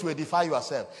Holy Ghost, you edify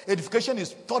yourself. Edification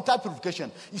is total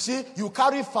purification. You see, you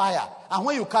carry fire. And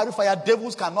when you carry fire,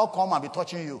 devils cannot come and be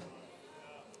touching you.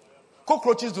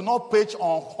 Cockroaches do not perch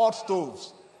on hot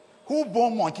stoves. Who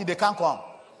born monkey? They can't come.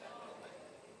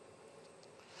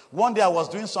 One day I was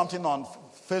doing something on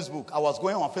Facebook. I was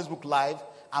going on Facebook Live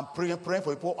and praying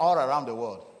for people all around the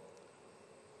world.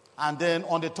 And then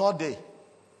on the third day,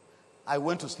 I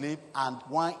went to sleep and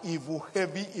one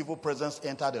heavy evil presence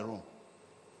entered the room.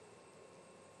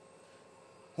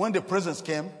 When the presence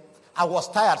came, I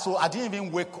was tired, so I didn't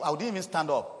even stand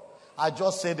up. I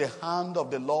just said, the hand of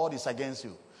the Lord is against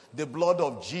you. The blood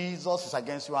of Jesus is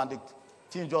against you, and the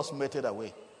thing just melted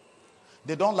away.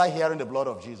 They don't like hearing the blood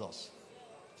of Jesus.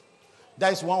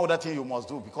 That is one other thing you must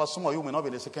do, because some of you may not be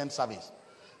in the second service.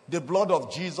 The blood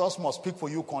of Jesus must speak for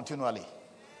you continually.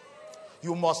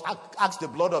 You must ask the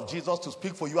blood of Jesus to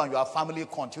speak for you and your family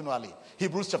continually.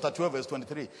 Hebrews chapter 12 verse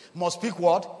 23. Must speak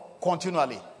what?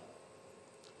 Continually.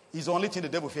 It's the only thing the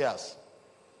devil fears.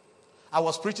 I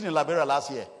was preaching in Liberia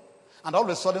last year. And all of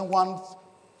a sudden one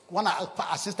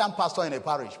assistant pastor in a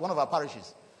parish, one of our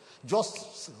parishes,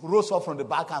 just rose up from the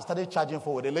back and started charging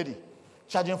forward. A lady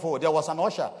charging forward. There was an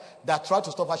usher that tried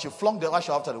to stop her. She flung the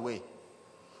usher out of the way.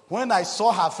 When I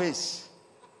saw her face,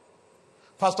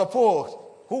 Pastor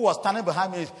Paul, who was standing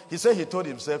behind me, he said he told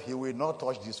himself he will not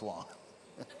touch this one.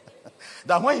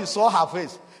 That when he saw her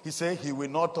face, he said he will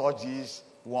not touch this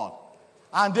one.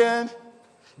 And then,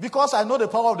 because I know the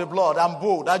power of the blood, I'm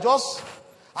bold. I just,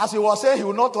 as he was saying he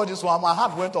will not touch this one, my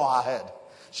hand went on her head.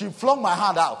 She flung my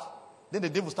hand out. Then the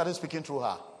devil started speaking through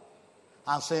her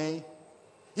and saying,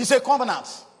 it's a covenant.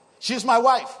 She's my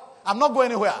wife. I'm not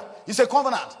going anywhere. It's a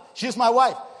covenant. She's my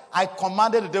wife. I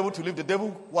commanded the devil to leave. The devil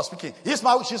was speaking. She's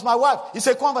my wife. It's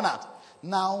a covenant.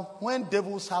 Now, when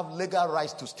devils have legal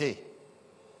rights to stay,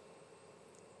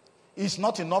 it's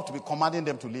not enough to be commanding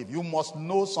them to leave. You must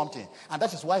know something. And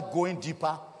that is why going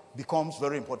deeper becomes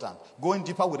very important. Going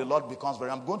deeper with the Lord becomes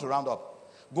I'm going to round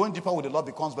up. Going deeper with the Lord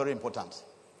becomes very important.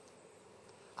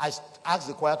 I asked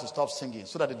the choir to stop singing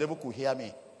so that the devil could hear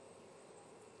me.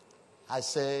 I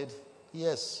said,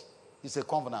 yes, it's a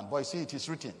covenant. But you see, it is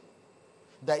written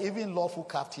that even lawful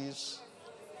captives,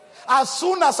 as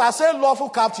soon as I said lawful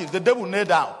captives, the devil knelt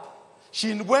down.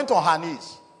 She went on her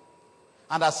knees.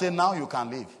 And I said, now you can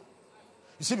leave.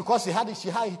 You see, because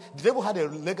the devil had a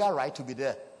legal right to be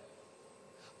there.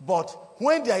 But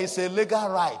when there is a legal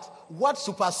right, what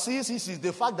supersedes is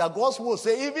the fact that God's word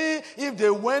says, even if they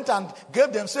went and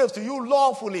gave themselves to you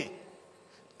lawfully,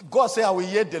 God said, I will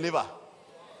yet deliver.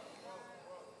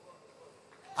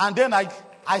 And then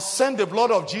I sent the blood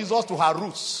of Jesus to her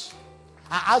roots.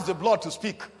 I asked the blood to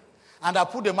speak. And I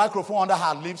put the microphone under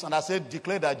her lips and I said,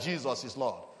 declare that Jesus is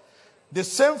Lord. The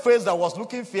same face that was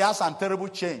looking fierce and terrible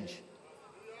changed.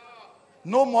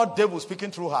 No more devil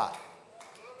speaking through her.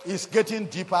 It's getting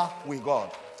deeper with God.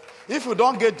 If you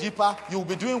don't get deeper, you'll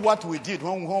be doing what we did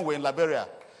when we were in Liberia.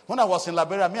 When I was in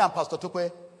Liberia, me and Pastor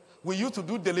Tukwe, we used to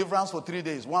do deliverance for 3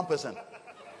 days, one person.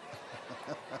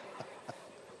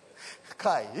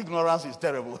 Kai, ignorance is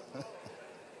terrible.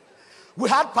 We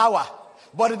had power,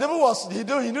 but the devil he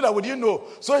knew that we didn't know.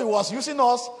 So he was using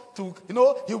us to,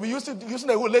 he'll be using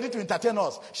the old lady to entertain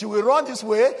us. She will run this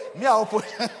way, me, I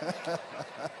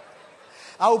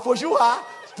will pursue her.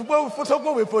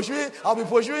 Tukwe will pursue, I'll be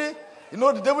pursuing.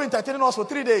 The devil entertaining us for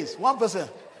 3 days, one person.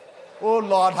 Oh,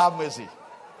 Lord, have mercy.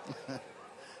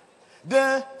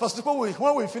 Then, Pastor Tukwe,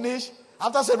 when we finish,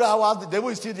 after several hours, the devil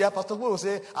is still there. Pastor Tukwe will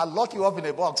say, I'll lock you up in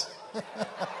a box.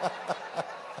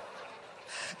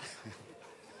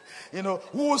 We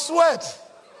will sweat.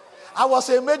 I was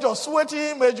a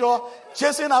sweaty major,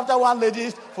 chasing after one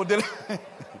lady for the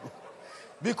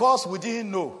because we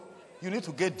didn't know. You need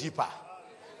to get deeper.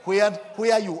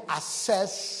 Where you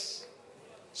assess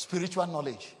spiritual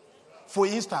knowledge. For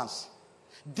instance,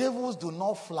 devils do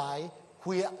not fly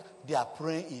where they are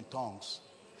praying in tongues.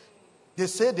 They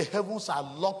say the heavens are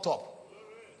locked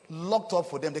up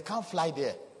for them. They can't fly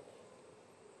there.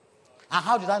 And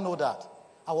how did I know that?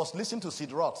 I was listening to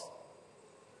Sid Roth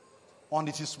on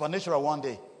It Is Supernatural one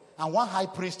day. And one high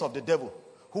priest of the devil,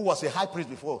 who was a high priest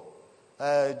before,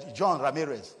 John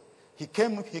Ramirez, he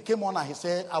came on and he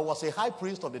said, I was a high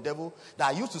priest of the devil, that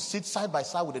I used to sit side by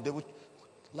side with the devil,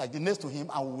 like the next to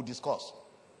him, and we would discuss.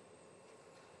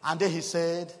 And then he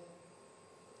said,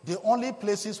 the only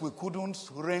places we couldn't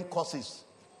rain curses,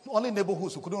 only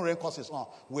neighborhoods we couldn't rain curses on,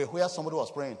 were where somebody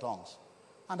was praying in tongues.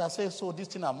 And I said, so this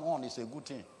thing I'm on is a good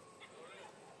thing.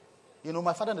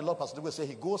 My father in the Lord, Pastor Dugwe, said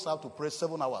he goes out to pray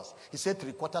 7 hours. He said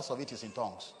 3/4 of it is in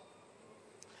tongues.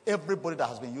 Everybody that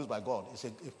has been used by God is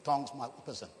a tongues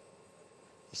person.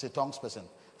 It's a tongues person.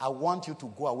 I want you to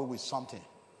go away with something.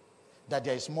 That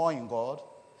there is more in God,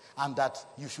 and that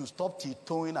you should stop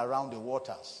tiptoeing around the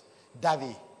waters. Dive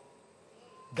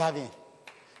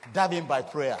in by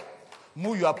prayer.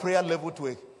 Move your prayer level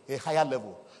to a higher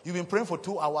level. You've been praying for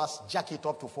 2 hours, jack it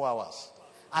up to 4 hours.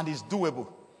 And it's doable.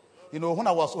 When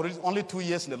I was only 2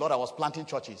 years in the Lord, I was planting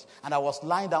churches. And I was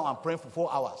lying down and praying for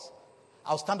 4 hours.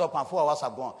 I'll stand up and 4 hours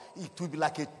have gone. It will be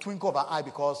like a twinkle of an eye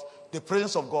because the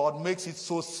presence of God makes it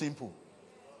so simple.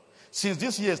 Since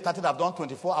this year started, I've done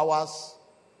 24 hours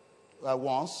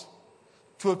once,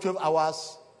 12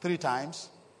 hours 3 times.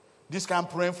 This kind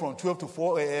of praying from 12 to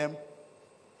 4 a.m.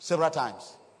 several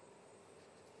times.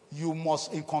 You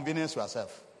must inconvenience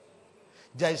yourself.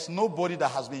 There is nobody that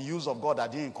has been used of God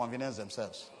that didn't inconvenience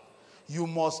themselves. You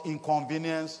must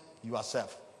inconvenience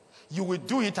yourself. You will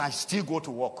do it and still go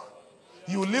to work.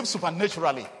 You live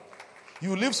supernaturally.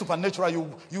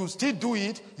 You still do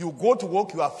it. You go to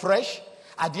work. You are fresh.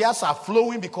 Ideas are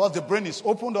flowing because the brain is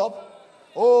opened up.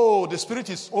 Oh, the spirit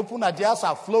is open. Ideas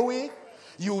are flowing.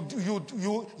 You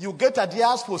get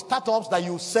ideas for startups that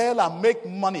you sell and make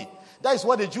money. That is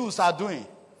what the Jews are doing.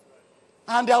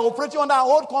 And they are operating under an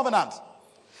old covenant.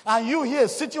 And you here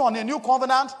sitting on a new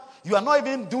covenant, you are not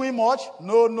even doing much.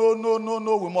 No.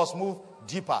 We must move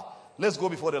deeper. Let's go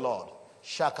before the Lord.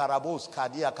 Shakarabos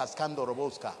kadia kaskando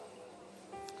roboska.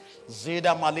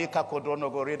 Zeda malika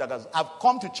kodrono goreda. I've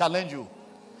come to challenge you.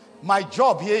 My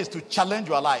job here is to challenge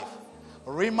your life.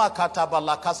 Rima kataba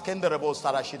la kaskende rebos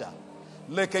tarashida.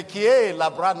 Leke kie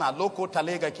labrana loko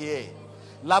talega kie.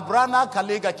 Labrana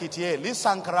kalega kitie.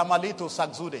 Lisankaramalito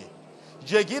sagzude.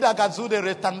 Jegida gazude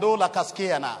retando la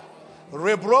kaskeana.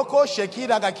 Rebroko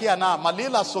shekida gakiana.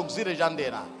 Malila sogzide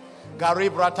jandena.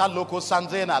 Garibrata loko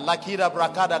sanzena. Lakida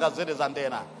brakada gazede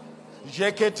zandena.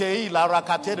 Jeketei la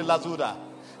rakate de lazuda.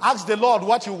 Ask the Lord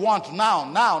what you want now.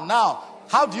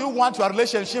 How do you want your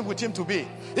relationship with him to be?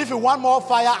 If you want more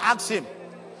fire, ask him.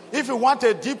 If you want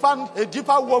a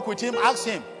deeper work with him, ask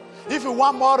him. If you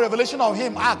want more revelation of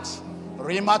him, ask.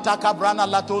 Rimata kabrana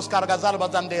latos kargazal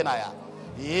bazandena ya.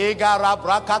 Yegara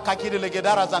braka kakiri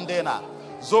legedara zandena.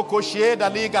 Zoko sheda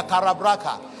liga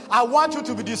karabraka. I want you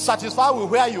to be dissatisfied with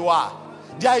where you are.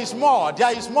 There is more.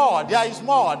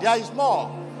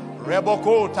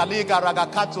 Reboko taliga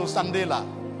ragakato sandela.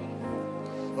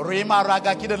 Rima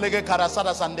raga kide lege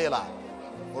karasada sandela.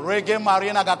 Rege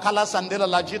marina gakala sandela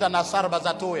lajida nasar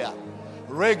bazatoya.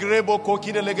 Regrebo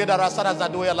kokide lege darasada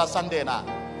zadoya la sandena.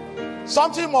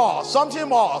 Something more.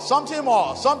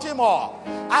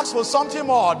 Ask for something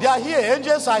more. They are here.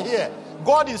 Angels are here.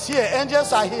 God is here.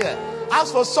 Angels are here.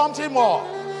 Ask for something more.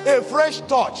 A fresh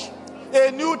touch. A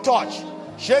new touch.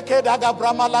 Sheke daga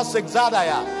bramala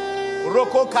sexadaya.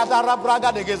 Roko kadara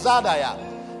braga de gezadaya.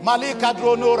 Malika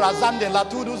drono razande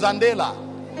latudu zandela.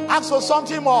 Ask for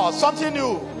something more, something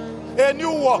new. A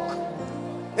new walk.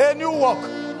 A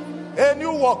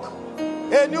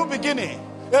new beginning.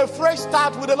 A fresh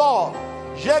start with the Lord.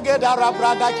 Jege dara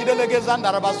braga kidelege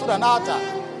zandara basura nata.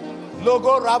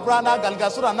 Logo rabrana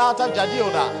galgasura nata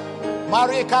jadioda.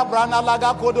 Marika brana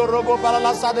laga kodo rogo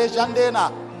balala sade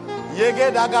jandena.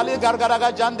 Yege dagali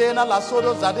gargaraga jandena la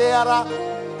sodo zadeara.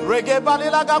 Rege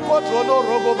balilaga kotrono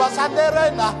rogo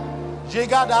basanderena.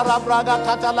 Jiga dara braga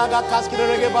katalaga kaskire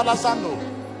rege balasando.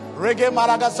 Rege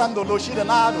maraga sando lo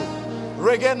shirenado.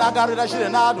 Rege nagarida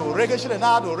shirenado. Rege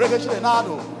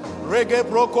shirenado. Rege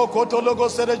broko kotologo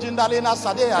serejindalina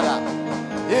sadeara.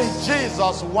 In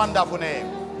Jesus' wonderful name.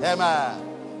 Amen.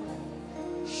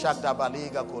 Shakda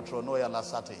baliga kotronoya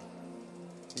lasate.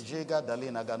 Jiga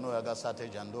dalina ganoya gasate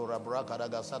jandora braka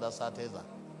daga sada sateza.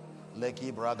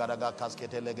 Leki bragadaga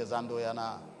kaskete legezando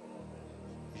yana.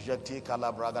 Jekti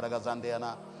kala bragadaga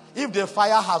zandeana. If the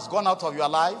fire has gone out of your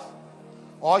life,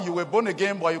 or you were born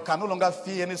again but you can no longer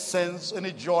feel any sense,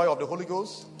 any joy of the Holy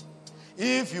Ghost,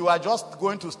 if you are just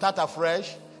going to start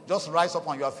afresh, just rise up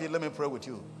on your feet. Let me pray with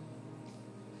you.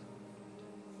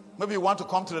 Maybe you want to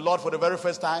come to the Lord for the very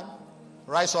first time.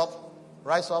 Rise up.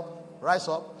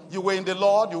 You were in the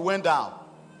Lord, you went down.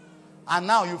 And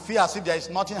now you feel as if there is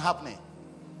nothing happening.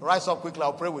 Rise up quickly,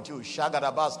 I'll pray with you.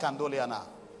 Shagadabas Kandoliana.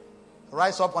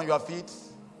 Rise up on your feet.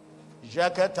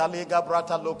 Jeke taliga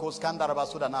brata loko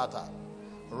skandarabasudanata.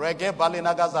 Rege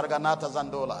balinaga zarganata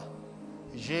zandola.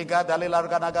 Jiga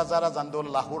dalilarganaga zara zandola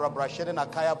lahura brashede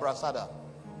nakaya brasada.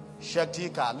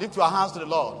 Shektika. Lift your hands to the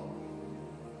Lord.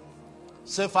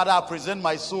 Say, Father, I present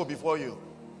my soul before you.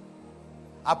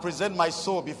 I present my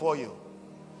soul before you.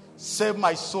 Save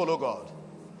my soul, O God.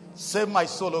 Save my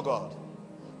soul, O God.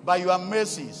 By your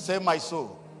mercy, save my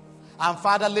soul. And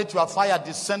Father, let your fire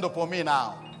descend upon me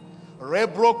now.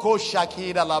 Rebroko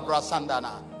shakida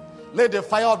labrasandana. Let the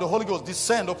fire of the Holy Ghost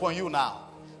descend upon you now.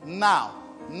 Now.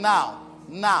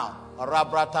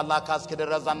 Rabrata lakas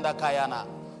kederazanda kayana.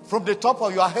 From the top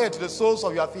of your head to the soles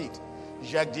of your feet.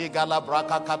 Jagdi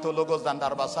galabraka katologos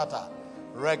dandarbasata.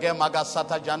 Rege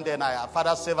magasata jandenaya.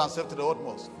 Father, save and save to the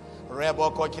utmost.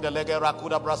 Reboko kidelege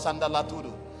rakuda brasanda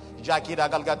latudu. Jakida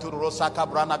galgaturu rosaka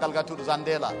brana galgaturu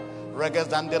zandela. Reges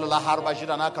zandela la harba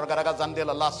jirana kargaraga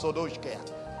zandela la sodoshkea.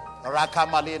 Raka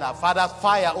malina. Father,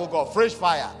 fire, oh God, fresh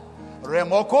fire.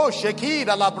 Remoko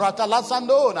shekida la brata la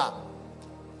sandona.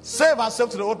 Save and save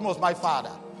to the utmost, my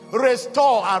Father.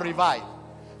 Restore and revive.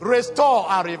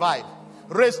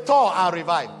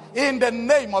 In the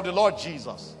name of the Lord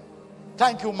Jesus.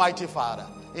 Thank you, mighty Father.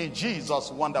 In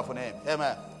Jesus' wonderful name.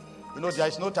 Amen. You know, there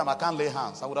is no time I can't lay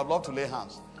hands. I would have loved to lay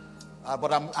hands.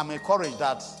 But I'm encouraged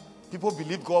that people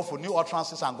believe God for new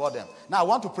utterances and got them. Now I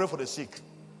want to pray for the sick.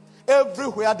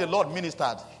 Everywhere the Lord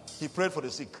ministered, he prayed for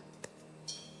the sick.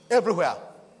 Everywhere.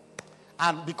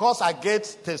 And because I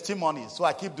get testimony, so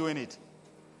I keep doing it.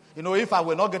 You know, if I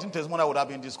were not getting testimony, I would have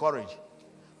been discouraged.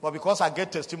 But because I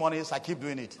get testimonies, I keep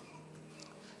doing it.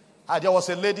 There was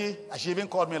a lady, she even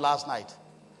called me last night.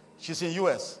 She's in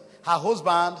US. Her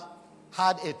husband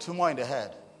had a tumor in the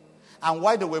head. And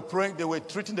while they were praying, they were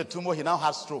treating the tumor, he now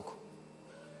had stroke.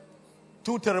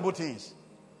 Two terrible things.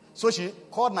 So she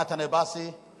called Nathaniel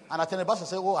Bassey, and Nathaniel Bassey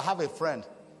said, I have a friend.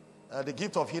 The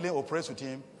gift of healing operates with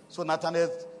him. So Nathaniel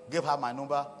gave her my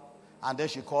number, and then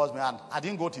she calls me, and I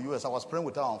didn't go to US. I was praying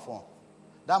with her on phone.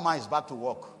 That man is back to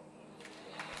work.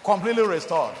 Completely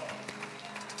restored.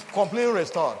 Completely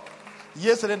restored.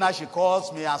 Yesterday night she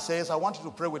calls me and says, I want you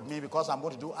to pray with me because I'm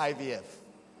going to do IVF.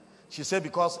 She said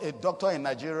because a doctor in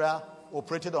Nigeria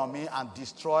operated on me and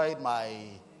destroyed my,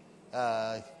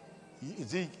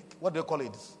 what do you call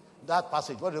it? That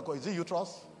passage, what do you call it? Is it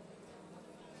uterus?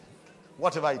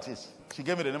 Whatever it is. She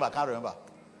gave me the name, I can't remember.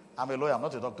 I'm a lawyer, I'm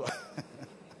not a doctor.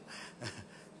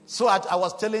 So I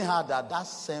was telling her that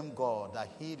same God that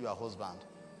healed your husband,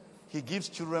 he gives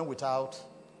children without,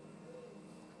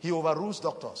 he overrules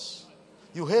doctors.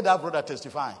 You heard that brother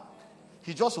testifying.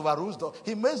 He just overrules doctors.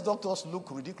 He makes doctors look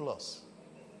ridiculous.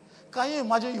 Can you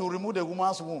imagine you remove a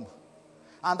woman's womb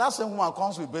and that same woman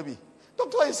comes with baby?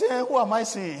 Doctor is saying, who am I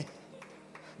seeing?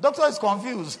 Doctor is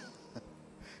confused.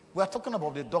 We are talking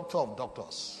about the doctor of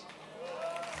doctors.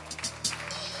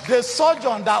 The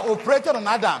surgeon that operated on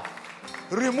Adam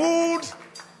removed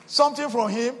something from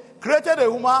him, created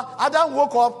a woman. Adam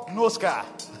woke up, no scar.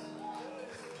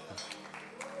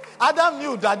 Adam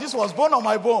knew that this was bone on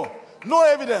my bone. No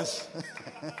evidence.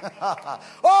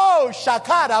 Oh,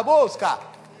 Shakara Boska.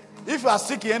 If you are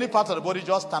sick in any part of the body,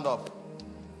 just stand up.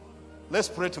 Let's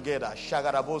pray together.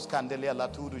 Shagarabos Candelia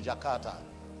Latudu Jakarta.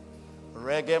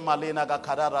 Rege Malina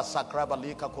Gakarara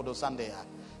Sakrabalika Kodosandea.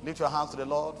 Lift your hands to the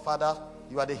Lord. Father,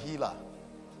 you are the healer.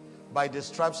 By the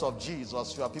stripes of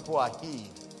Jesus, your people are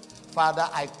healed. Father,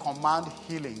 I command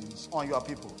healings on your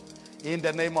people. In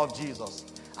the name of Jesus.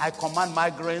 I command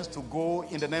migraines to go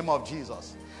in the name of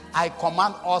Jesus. I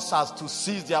command ulcers to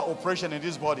cease their operation in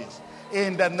these bodies.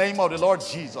 In the name of the Lord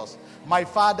Jesus. My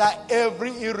Father,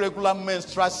 every irregular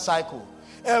menstrual cycle,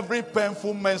 every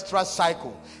painful menstrual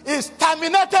cycle is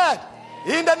terminated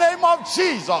in the name of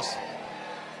Jesus.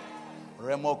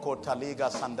 Remoko Taliga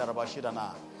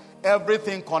Sandarabashidana.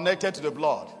 Everything connected to the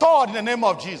blood, stored in the name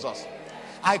of Jesus.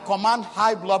 I command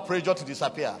high blood pressure to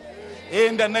disappear.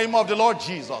 In the name of the Lord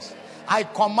Jesus. I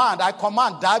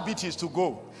command diabetes to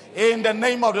go. In the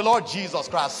name of the Lord Jesus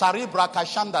Christ. Saribra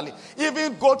Kashandali.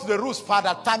 Even go to the roots,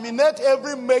 Father. Terminate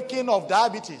every making of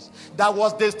diabetes that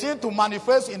was destined to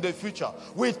manifest in the future.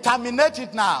 We terminate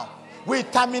it now. We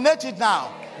terminate it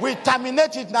now. We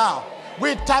terminate it now.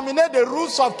 We terminate the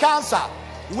roots of cancer.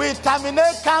 We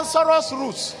terminate cancerous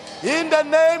roots. In the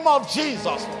name of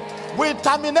Jesus. We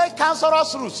terminate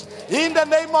cancerous roots. In the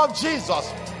name of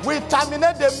Jesus. We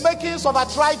terminate the makings of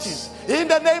arthritis. In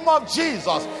the name of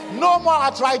Jesus. No more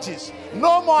arthritis.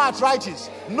 No more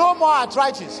arthritis. No more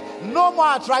arthritis. No more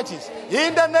arthritis.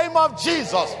 In the name of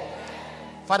Jesus.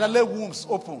 Father, let wombs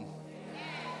open.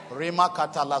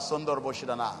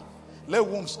 Let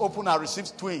wombs open and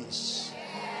receive twins.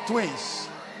 Twins.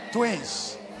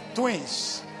 Twins.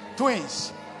 Twins.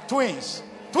 Twins. Twins.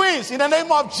 Twins. In the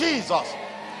name of Jesus.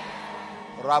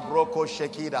 Rabroko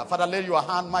Shekida. Father, lay your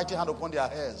hand, mighty hand upon their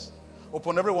heads.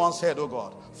 Upon everyone's head, oh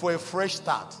God. For a fresh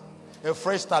start. A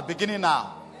fresh start. Beginning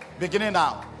now. Beginning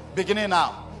now. Beginning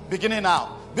now. Beginning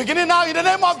now. Beginning now in the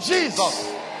name of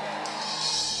Jesus.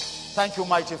 Thank you,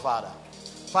 mighty Father.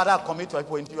 Father, I commit your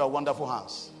people into your wonderful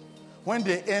hands. When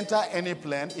they enter any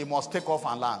plane, it must take off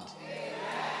and land.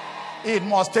 It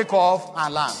must take off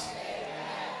and land.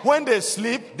 When they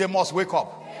sleep, they must wake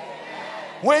up.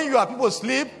 When your people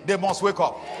sleep, they must wake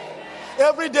up.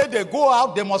 Every day they go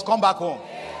out, they must come back home.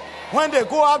 When they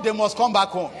go out, they must come back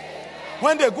home.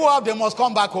 When they go out, they must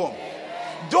come back home.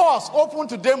 Doors open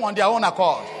to them on their own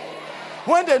accord.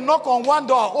 When they knock on one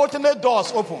door, alternate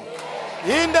doors open.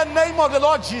 In the name of the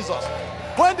Lord Jesus.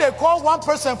 When they call one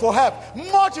person for help,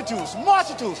 multitudes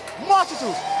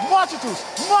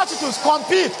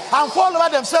compete and fall over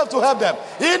themselves to help them.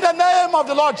 In the name of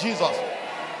the Lord Jesus.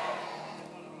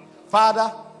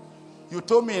 Father, you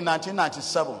told me in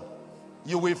 1997,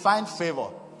 you will find favor.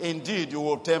 Indeed, you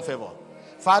will obtain favor.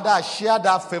 Father, I share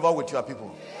that favor with your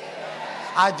people.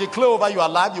 I declare over your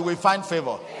life, you will find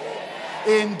favor.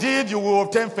 Indeed, you will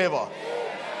obtain favor.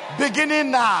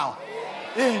 Beginning now.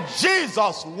 In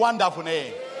Jesus' wonderful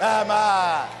name.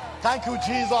 Amen. Thank you,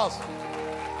 Jesus.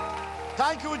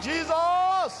 Thank you,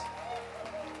 Jesus.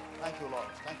 Thank you, Lord.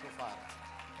 Thank you, Father.